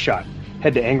ChairShot.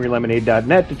 Head to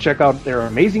angrylemonade.net to check out their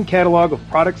amazing catalog of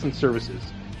products and services.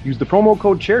 Use the promo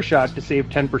code ChairShot to save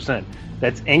 10%.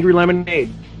 That's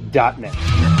angrylemonade.net.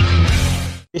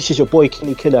 This is your boy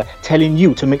Kenny Killer telling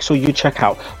you to make sure you check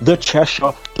out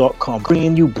thechairshot.com,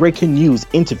 bringing you breaking news,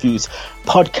 interviews,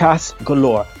 podcasts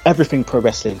galore, everything pro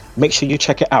wrestling. Make sure you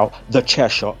check it out,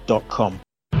 thechairshot.com.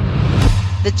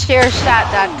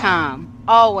 Thechairshot.com.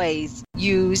 Always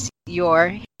use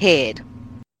your head.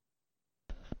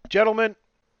 Gentlemen,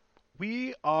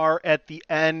 we are at the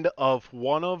end of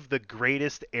one of the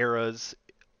greatest eras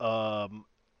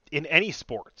in any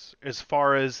sports, as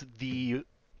far as the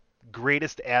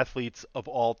greatest athletes of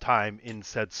all time in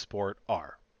said sport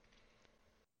are.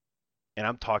 And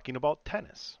I'm talking about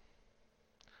tennis.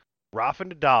 Rafa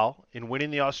Nadal, in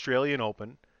winning the Australian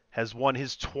Open, has won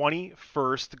his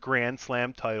 21st Grand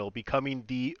Slam title, becoming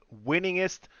the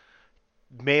winningest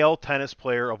male tennis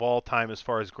player of all time as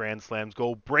far as Grand Slams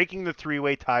go, breaking the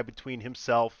three-way tie between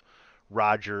himself,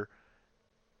 Roger,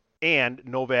 and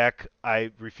Novak.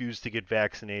 I refuse to get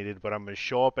vaccinated, but I'm going to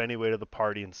show up anyway to the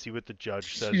party and see what the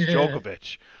judge says.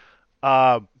 Djokovic.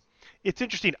 It's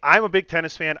interesting. I'm a big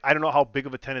tennis fan. I don't know how big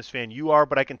of a tennis fan you are,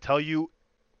 but I can tell you,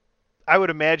 I would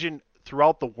imagine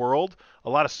throughout the world, a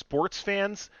lot of sports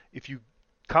fans, if you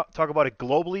talk about it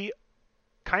globally,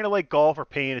 kind of like golf, are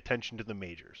paying attention to the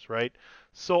majors, right?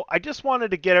 So I just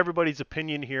wanted to get everybody's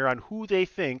opinion here on who they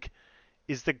think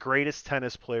is the greatest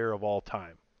tennis player of all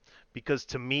time. Because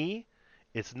to me,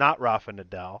 it's not Rafa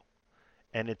Nadal,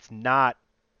 and it's not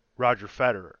Roger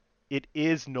Federer. It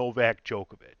is Novak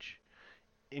Djokovic.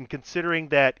 In considering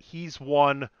that he's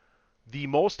won the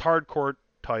most hardcourt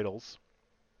titles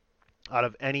out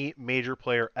of any major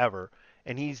player ever,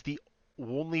 and he's the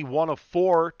only one of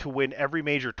 4 to win every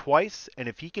major twice, and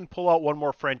if he can pull out one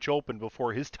more French Open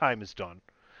before his time is done,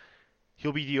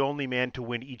 he'll be the only man to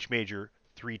win each major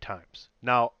 3 times.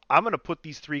 Now, I'm going to put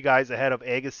these 3 guys ahead of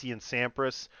Agassi and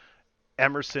Sampras,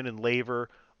 Emerson and Laver,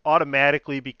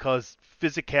 automatically because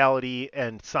physicality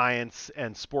and science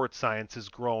and sports science has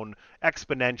grown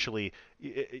exponentially.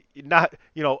 Not,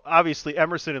 obviously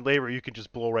Emerson and Laver, you can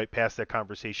just blow right past that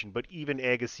conversation, but even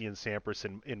Agassi and Sampras,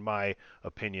 in my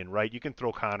opinion, right? You can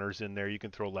throw Connors in there, you can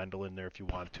throw Lendl in there if you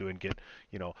want to and get,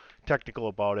 technical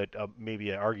about it. Maybe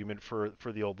an argument for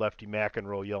the old lefty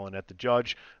McEnroe yelling at the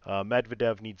judge.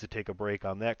 Medvedev needs to take a break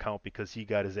on that count because he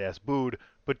got his ass booed.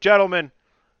 But gentlemen,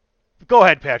 go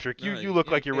ahead, Patrick. You look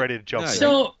like you're ready to jump in.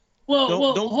 So,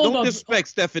 don't disrespect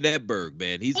Stefan Edberg,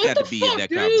 man. He's got to be in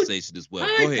that conversation as well.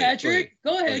 Go ahead, Patrick.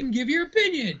 Go ahead and give your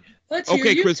opinion. Let's hear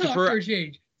you Christopher. talk,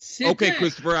 George. Okay,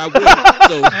 Christopher, I will.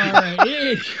 So. All right,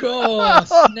 here you go.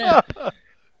 Snap.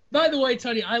 By the way,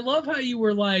 Tony, I love how you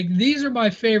were like, these are my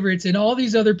favorites, and all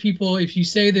these other people, if you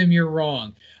say them, you're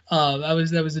wrong. That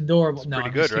was adorable. It's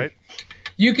pretty good, right?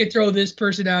 You could throw this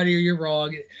person out here, you're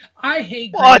wrong. I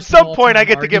hate. Well, at some point, I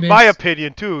get to give my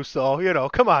opinion too. So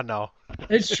come on now.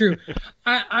 It's true.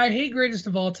 I hate greatest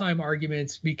of all time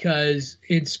arguments because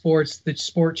in sports, the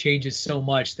sport changes so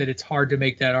much that it's hard to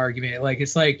make that argument.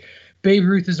 It's like Babe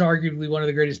Ruth is arguably one of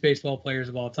the greatest baseball players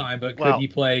of all time, but could he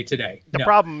play today? The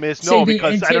problem is no,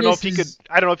 because I don't know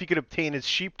if he could obtain his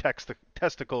sheep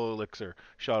testicle elixir.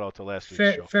 Shout out to last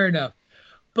week's show. Fair enough.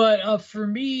 But for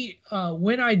me,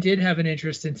 when I did have an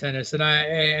interest in tennis, and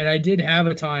I did have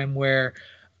a time where,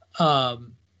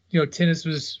 tennis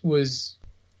was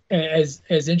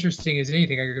as interesting as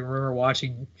anything. I can remember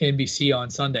watching NBC on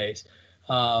Sundays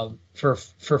for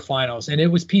finals, and it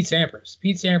was Pete Sampras.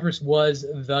 Pete Sampras was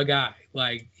the guy.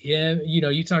 Like him,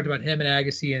 you talked about him and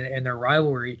Agassi and their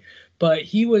rivalry, but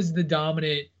he was the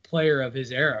dominant player of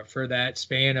his era for that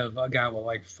span of a guy with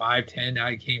 5'10".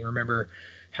 I can't remember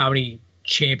how many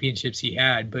championships he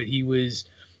had, but he was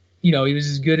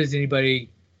as good as anybody.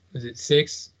 Was it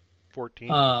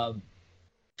 14?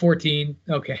 14.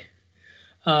 Okay.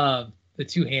 The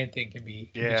 2-hand thing can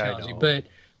be challenging, but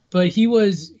he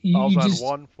was.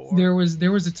 There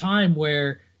was a time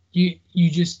where you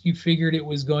figured it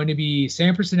was going to be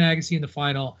Sampras and Agassi in the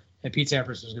final, and Pete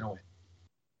Sampras was going to win,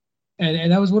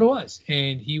 and that was what it was,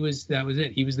 and that was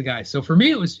it. He was the guy. So for me,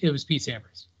 it was Pete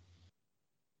Sampras.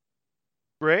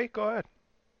 Ray, go ahead.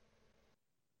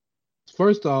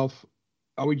 First off,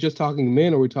 are we just talking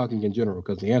men or are we talking in general?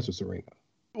 Because the answer is Serena.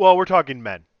 Well, we're talking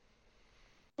men.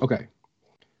 Okay.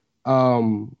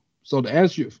 So to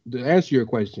answer your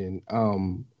question, I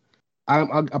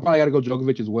probably got to go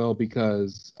Djokovic as well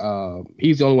because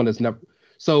he's the only one that's never.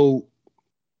 So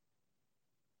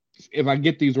if I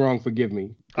get these wrong, forgive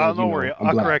me. Don't worry,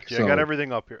 I'll correct you. So, I got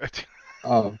everything up here.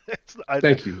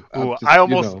 Thank you. I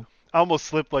almost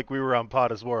slipped like we were on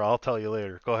Pot as well. I'll tell you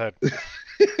later. Go ahead.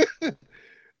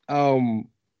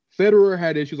 Federer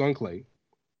had issues on clay.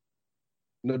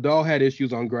 Nadal had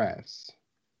issues on grass.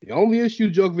 The only issue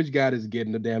Djokovic got is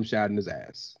getting the damn shot in his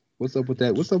ass. What's up with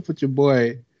that? What's up with your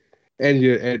boy?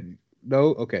 No?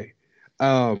 Okay.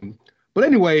 But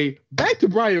anyway, back to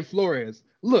Brian Flores.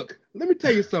 Look, let me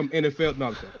tell you something, NFL.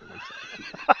 No,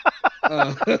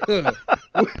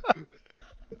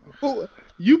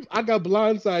 I got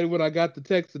blindsided when I got the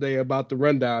text today about the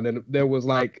rundown, and there was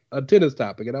a tennis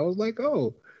topic, and I was like,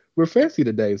 "Oh, we're fancy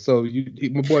today." So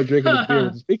my boy drinking his beer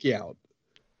with his pinky out.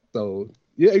 So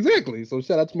yeah, exactly. So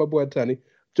shout out to my boy Tony.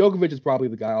 Djokovic is probably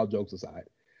the guy, all jokes aside,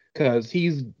 because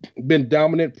he's been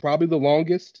dominant probably the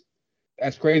longest.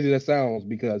 As crazy as that sounds,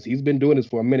 because he's been doing this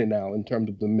for a minute now in terms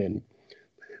of the men.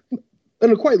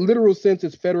 In a quite literal sense,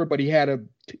 it's Federer, but he had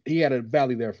a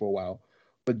valley there for a while.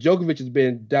 but Djokovic has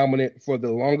been dominant for the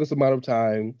longest amount of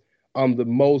time on the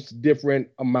most different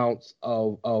amounts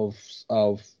of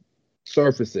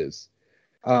surfaces.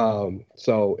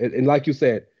 So and like you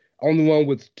said, only one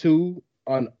with 2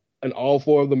 on all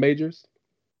 4 of the majors.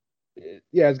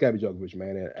 Yeah, it's gotta be Djokovic,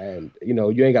 man, and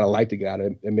you ain't gotta like the guy to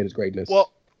admit his greatness.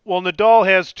 Well, Nadal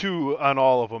has 2 on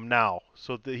all of them now,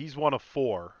 so he's one of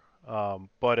 4.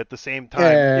 But at the same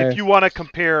time, if you want to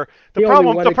compare the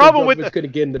problem with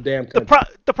couldn't get in the damn country.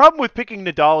 the problem with picking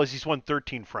Nadal is he's won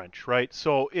 13 French, right?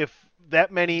 So if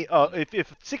that many,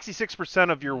 if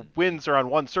 66% of your wins are on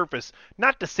one surface,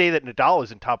 not to say that Nadal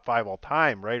is in top 5 all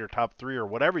time, right, or top 3 or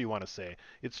whatever you want to say.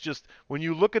 It's just when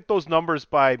you look at those numbers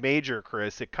by major,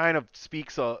 Chris, it kind of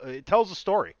it tells a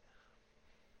story.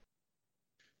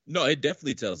 No, it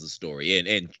definitely tells a story.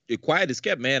 And quiet as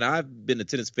kept, man, I've been a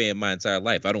tennis fan my entire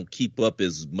life. I don't keep up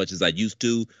as much as I used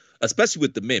to, especially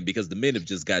with the men, because the men have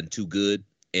just gotten too good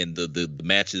and the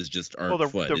matches just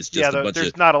aren't fun. It's just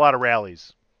there's not a lot of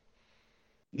rallies.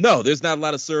 No, there's not a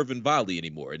lot of serve and volley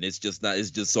anymore. And it's just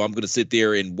so I'm going to sit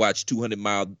there and watch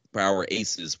 200-mile-per-hour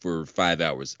aces for 5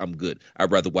 hours. I'm good.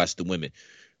 I'd rather watch the women.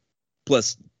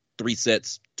 Plus 3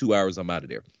 sets, 2 hours, I'm out of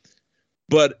there.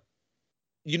 But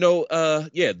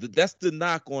that's the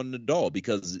knock on Nadal,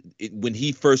 because when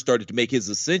he first started to make his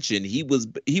ascension, he was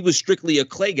strictly a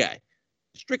clay guy.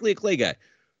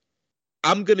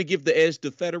 I'm going to give the edge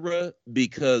to Federer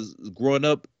because growing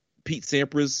up, Pete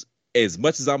Sampras, as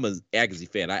much as I'm an Agassi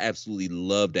fan, I absolutely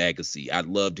loved Agassi. I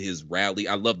loved his rally.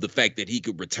 I loved the fact that he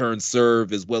could return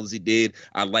serve as well as he did.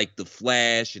 I liked the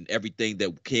flash and everything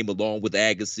that came along with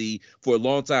Agassi. For a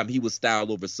long time, he was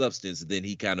style over substance, and then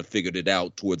he kind of figured it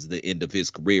out towards the end of his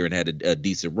career and had a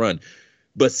decent run.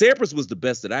 But Sampras was the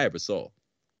best that I ever saw.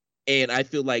 And I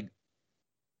feel like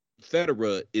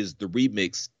Federer is the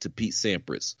remix to Pete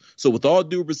Sampras. So with all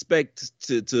due respect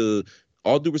to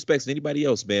anybody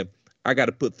else, man, I got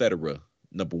to put Federer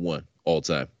number 1 all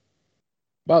time.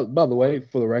 By the way,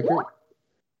 for the record,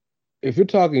 if you're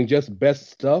talking just best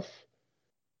stuff,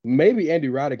 maybe Andy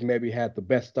Roddick had the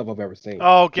best stuff I've ever seen.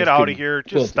 Oh, get out of here.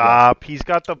 Just stop. He's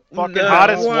got the fucking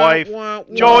hottest wife.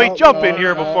 Joey, jump in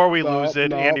here before we lose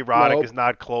it. Andy Roddick is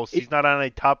not close. He's not on a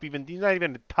top even. He's not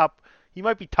even a top. He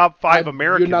might be top 5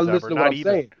 Americans you're not ever. Listening to what I'm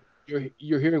saying.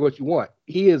 You're hearing what you want.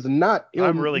 He is not.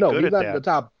 I'm really good he's at not that. In the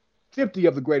top 50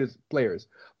 of the greatest players.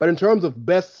 But in terms of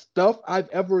best stuff I've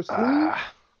ever seen,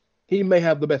 he may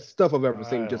have the best stuff I've ever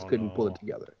seen, just couldn't pull it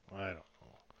together. I don't know.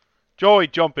 Joey,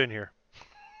 jump in here.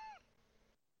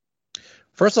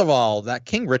 First of all, that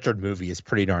King Richard movie is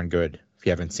pretty darn good. If you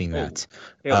haven't seen that,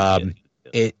 and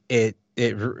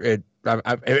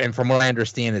from what I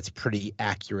understand, it's pretty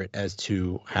accurate as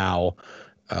to how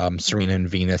Serena and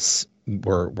Venus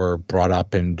were brought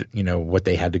up, and what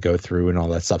they had to go through and all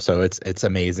that stuff. So it's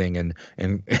amazing,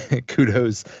 and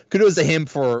kudos to him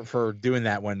for doing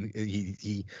that when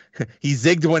he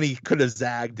zigged when he could have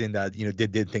zagged, and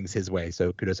did things his way.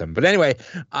 So kudos to him. But anyway,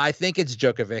 I think it's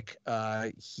Djokovic.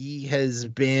 He has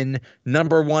been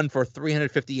number 1 for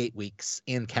 358 weeks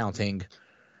and counting.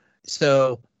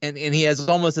 So and he has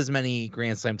almost as many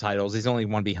Grand Slam titles. He's only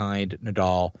one behind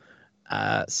Nadal.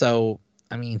 So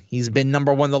I mean, he's been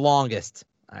number 1 the longest.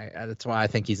 That's why I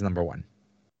think he's number 1.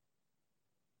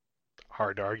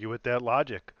 Hard to argue with that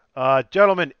logic.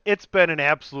 Gentlemen, it's been an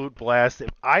absolute blast. If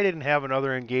I didn't have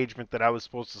another engagement that I was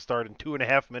supposed to start in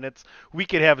 2.5 minutes, we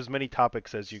could have as many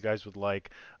topics as you guys would like.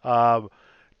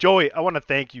 Joey, I want to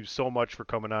thank you so much for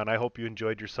coming on. I hope you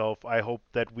enjoyed yourself. I hope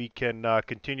that we can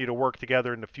continue to work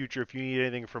together in the future. If you need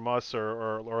anything from us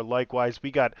or likewise,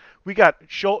 we got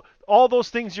show all those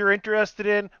things you're interested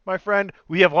in, my friend.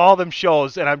 We have all them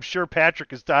shows, and I'm sure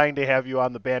Patrick is dying to have you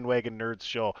on the Bandwagon Nerds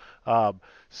show.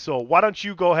 So why don't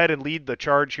you go ahead and lead the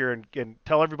charge here and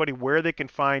tell everybody where they can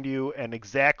find you and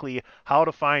exactly how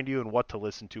to find you and what to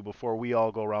listen to before we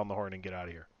all go around the horn and get out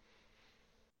of here.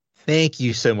 Thank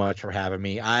you so much for having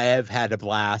me. I have had a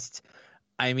blast.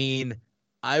 I mean,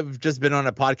 I've just been on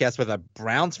a podcast with a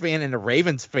Browns fan and a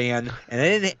Ravens fan, and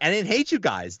I didn't hate you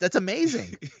guys. That's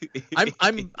amazing.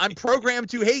 I'm programmed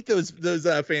to hate those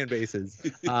fan bases.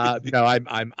 I've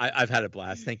had a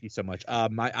blast. Thank you so much.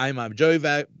 I'm Joey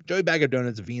Bag of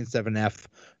Donuts VN7F.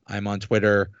 I'm on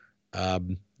Twitter. I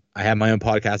have my own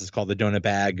podcast. It's called The Donut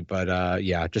Bag. But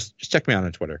just check me out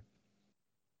on Twitter.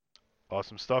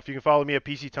 Awesome stuff. You can follow me at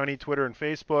PC Tunney, Twitter and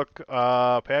Facebook.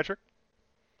 Patrick?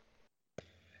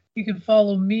 You can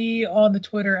follow me on the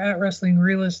Twitter at Wrestling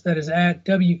Realist. That is at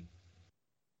WRESTLNG.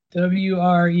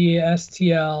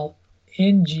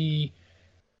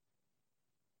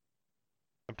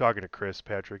 I'm talking to Chris,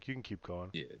 Patrick. You can keep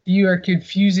going. Yeah. You are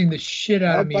confusing the shit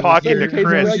out of me. I'm talking to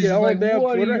Chris.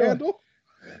 Twitter handle?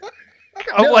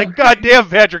 I'm like, God damn,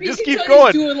 Patrick, just keep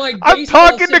going. Doing, like, I'm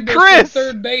talking to signals Chris. from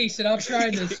third base, and I'm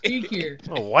trying to speak here.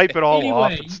 I'll wipe it all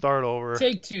off Anyway, and start over.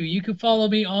 Take two. You can follow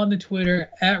me on the Twitter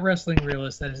at Wrestling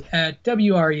Realist. That is at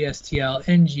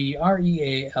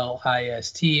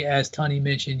WRESTLNGREALIST. As Tony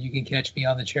mentioned, you can catch me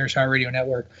on the Chairshot Radio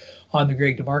Network on the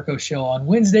Greg DeMarco Show on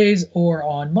Wednesdays or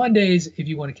on Mondays. If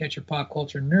you want to catch your pop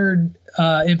culture nerd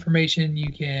information,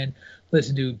 you can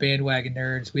listen to Bandwagon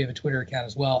Nerds. We have a Twitter account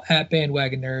as well, at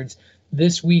Bandwagon Nerds.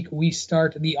 This week, we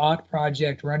start the Ought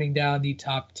Project, running down the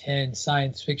top 10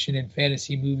 science fiction and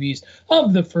fantasy movies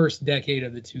of the first decade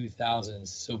of the 2000s.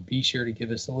 So be sure to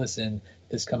give us a listen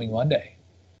this coming Monday.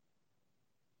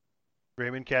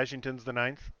 Raymond Cashington's the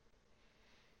 9th.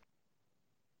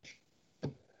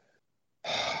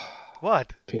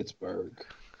 What? Pittsburgh.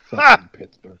 Fucking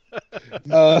Pittsburgh.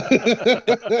 Love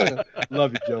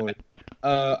you, Joey.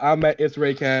 I'm at It's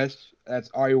Ray Cash.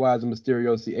 That's REY as in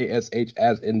Mysterio, CASH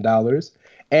as in dollars.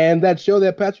 And that show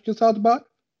that Patrick just talked about,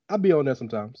 I'll be on there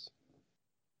sometimes.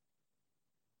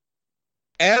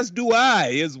 As do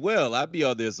I as well. I'll be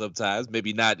on there sometimes.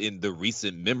 Maybe not in the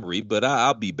recent memory, but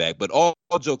I'll be back. But all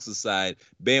jokes aside,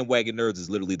 Bandwagon Nerds is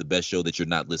literally the best show that you're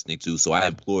not listening to. So I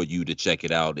implore you to check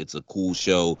it out. It's a cool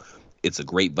show. It's a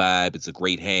great vibe. It's a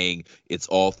great hang. It's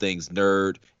all things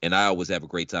nerd. And I always have a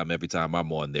great time every time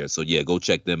I'm on there. So, yeah, go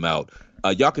check them out.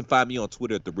 Y'all can find me on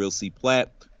Twitter at TheRealCPlatt.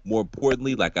 More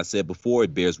importantly, like I said before,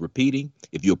 it bears repeating.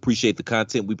 If you appreciate the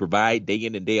content we provide day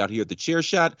in and day out here at The Chair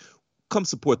Shot, come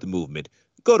support the movement.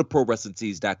 Go to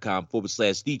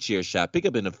ProWrestlingTees.com/TheChairShot. Pick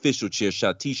up an official Chair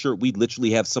Shot t-shirt. We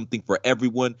literally have something for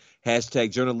everyone.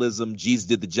 #journalism, G's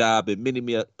did the job, and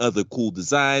many other cool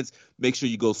designs. Make sure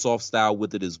you go soft style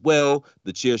with it as well.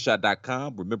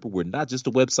 TheChairShot.com. Remember, we're not just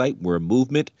a website. We're a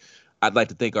movement. I'd like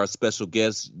to thank our special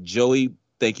guest, Joey.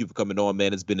 Thank you for coming on,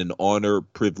 man. It's been an honor,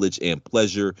 privilege, and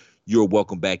pleasure. You're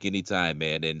welcome back anytime,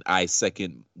 man. And I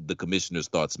second the commissioner's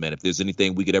thoughts, man. If there's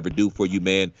anything we could ever do for you,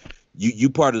 man,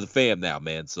 you part of the fam now,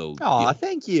 man. So, yeah.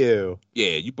 Thank you.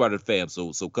 Yeah, you part of the fam.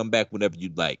 So come back whenever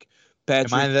you'd like.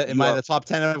 Patrick, am I the top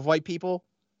 10 of white people?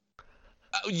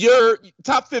 You're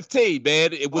top 15,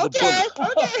 man. With a bullet.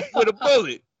 Okay. With a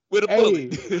bullet. With a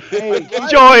bullet.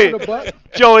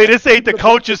 Joey, this ain't the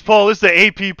coach's poll. This is the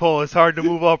AP poll. It's hard to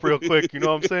move up real quick. You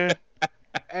know what I'm saying?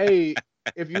 Hey,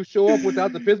 if you show up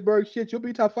without the Pittsburgh shit, you'll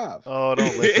be top 5. Oh,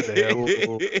 don't listen to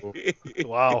him.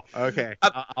 Wow. Okay.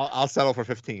 I'll settle for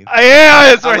 15.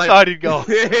 Yeah, that's where I thought he'd go.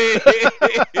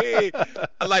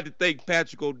 I'd like to thank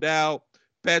Patrick O'Dowd.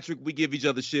 Patrick, we give each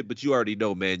other shit, but you already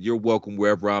know, man. You're welcome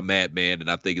wherever I'm at, man,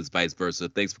 and I think it's vice versa.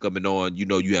 Thanks for coming on. You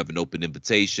know you have an open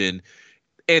invitation.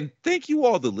 And thank you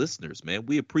all, the listeners, man.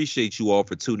 We appreciate you all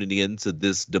for tuning in to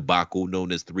this debacle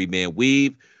known as 3-Man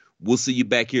Weave. We'll see you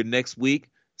back here next week.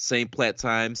 Same Platt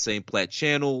time, same Platt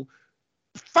channel.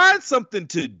 Find something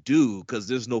to do because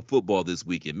there's no football this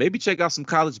weekend. Maybe check out some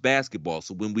college basketball.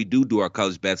 So when we do our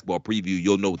college basketball preview,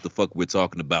 you'll know what the fuck we're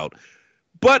talking about.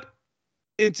 But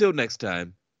until next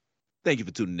time, thank you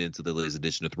for tuning in to the latest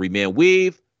edition of 3-Man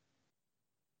Weave.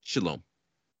 Shalom.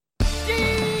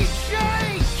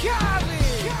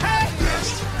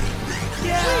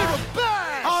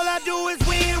 All I do is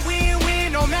win, win,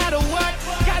 win, no matter what.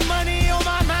 Got money on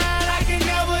my mind, I can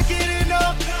never get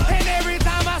enough. And every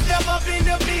time I step up in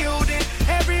the building,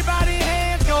 everybody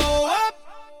hands go up.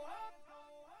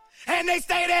 And they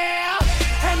stay there,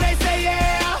 and they say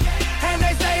yeah, and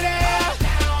they stay there.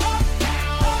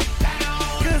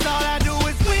 Cause all I do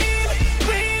is win,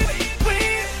 win,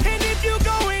 win. And if you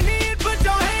going in, put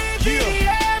your hands in the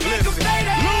air, make them stay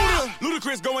there.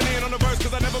 Ludacris going in on the verse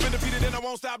cause I never been defeated and I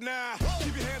won't stop now.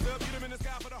 Keep your hands up, get them in the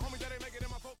sky for the homies that ain't making it in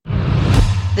my folk.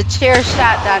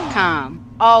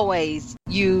 TheChairShot.com. Always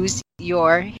use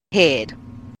your head.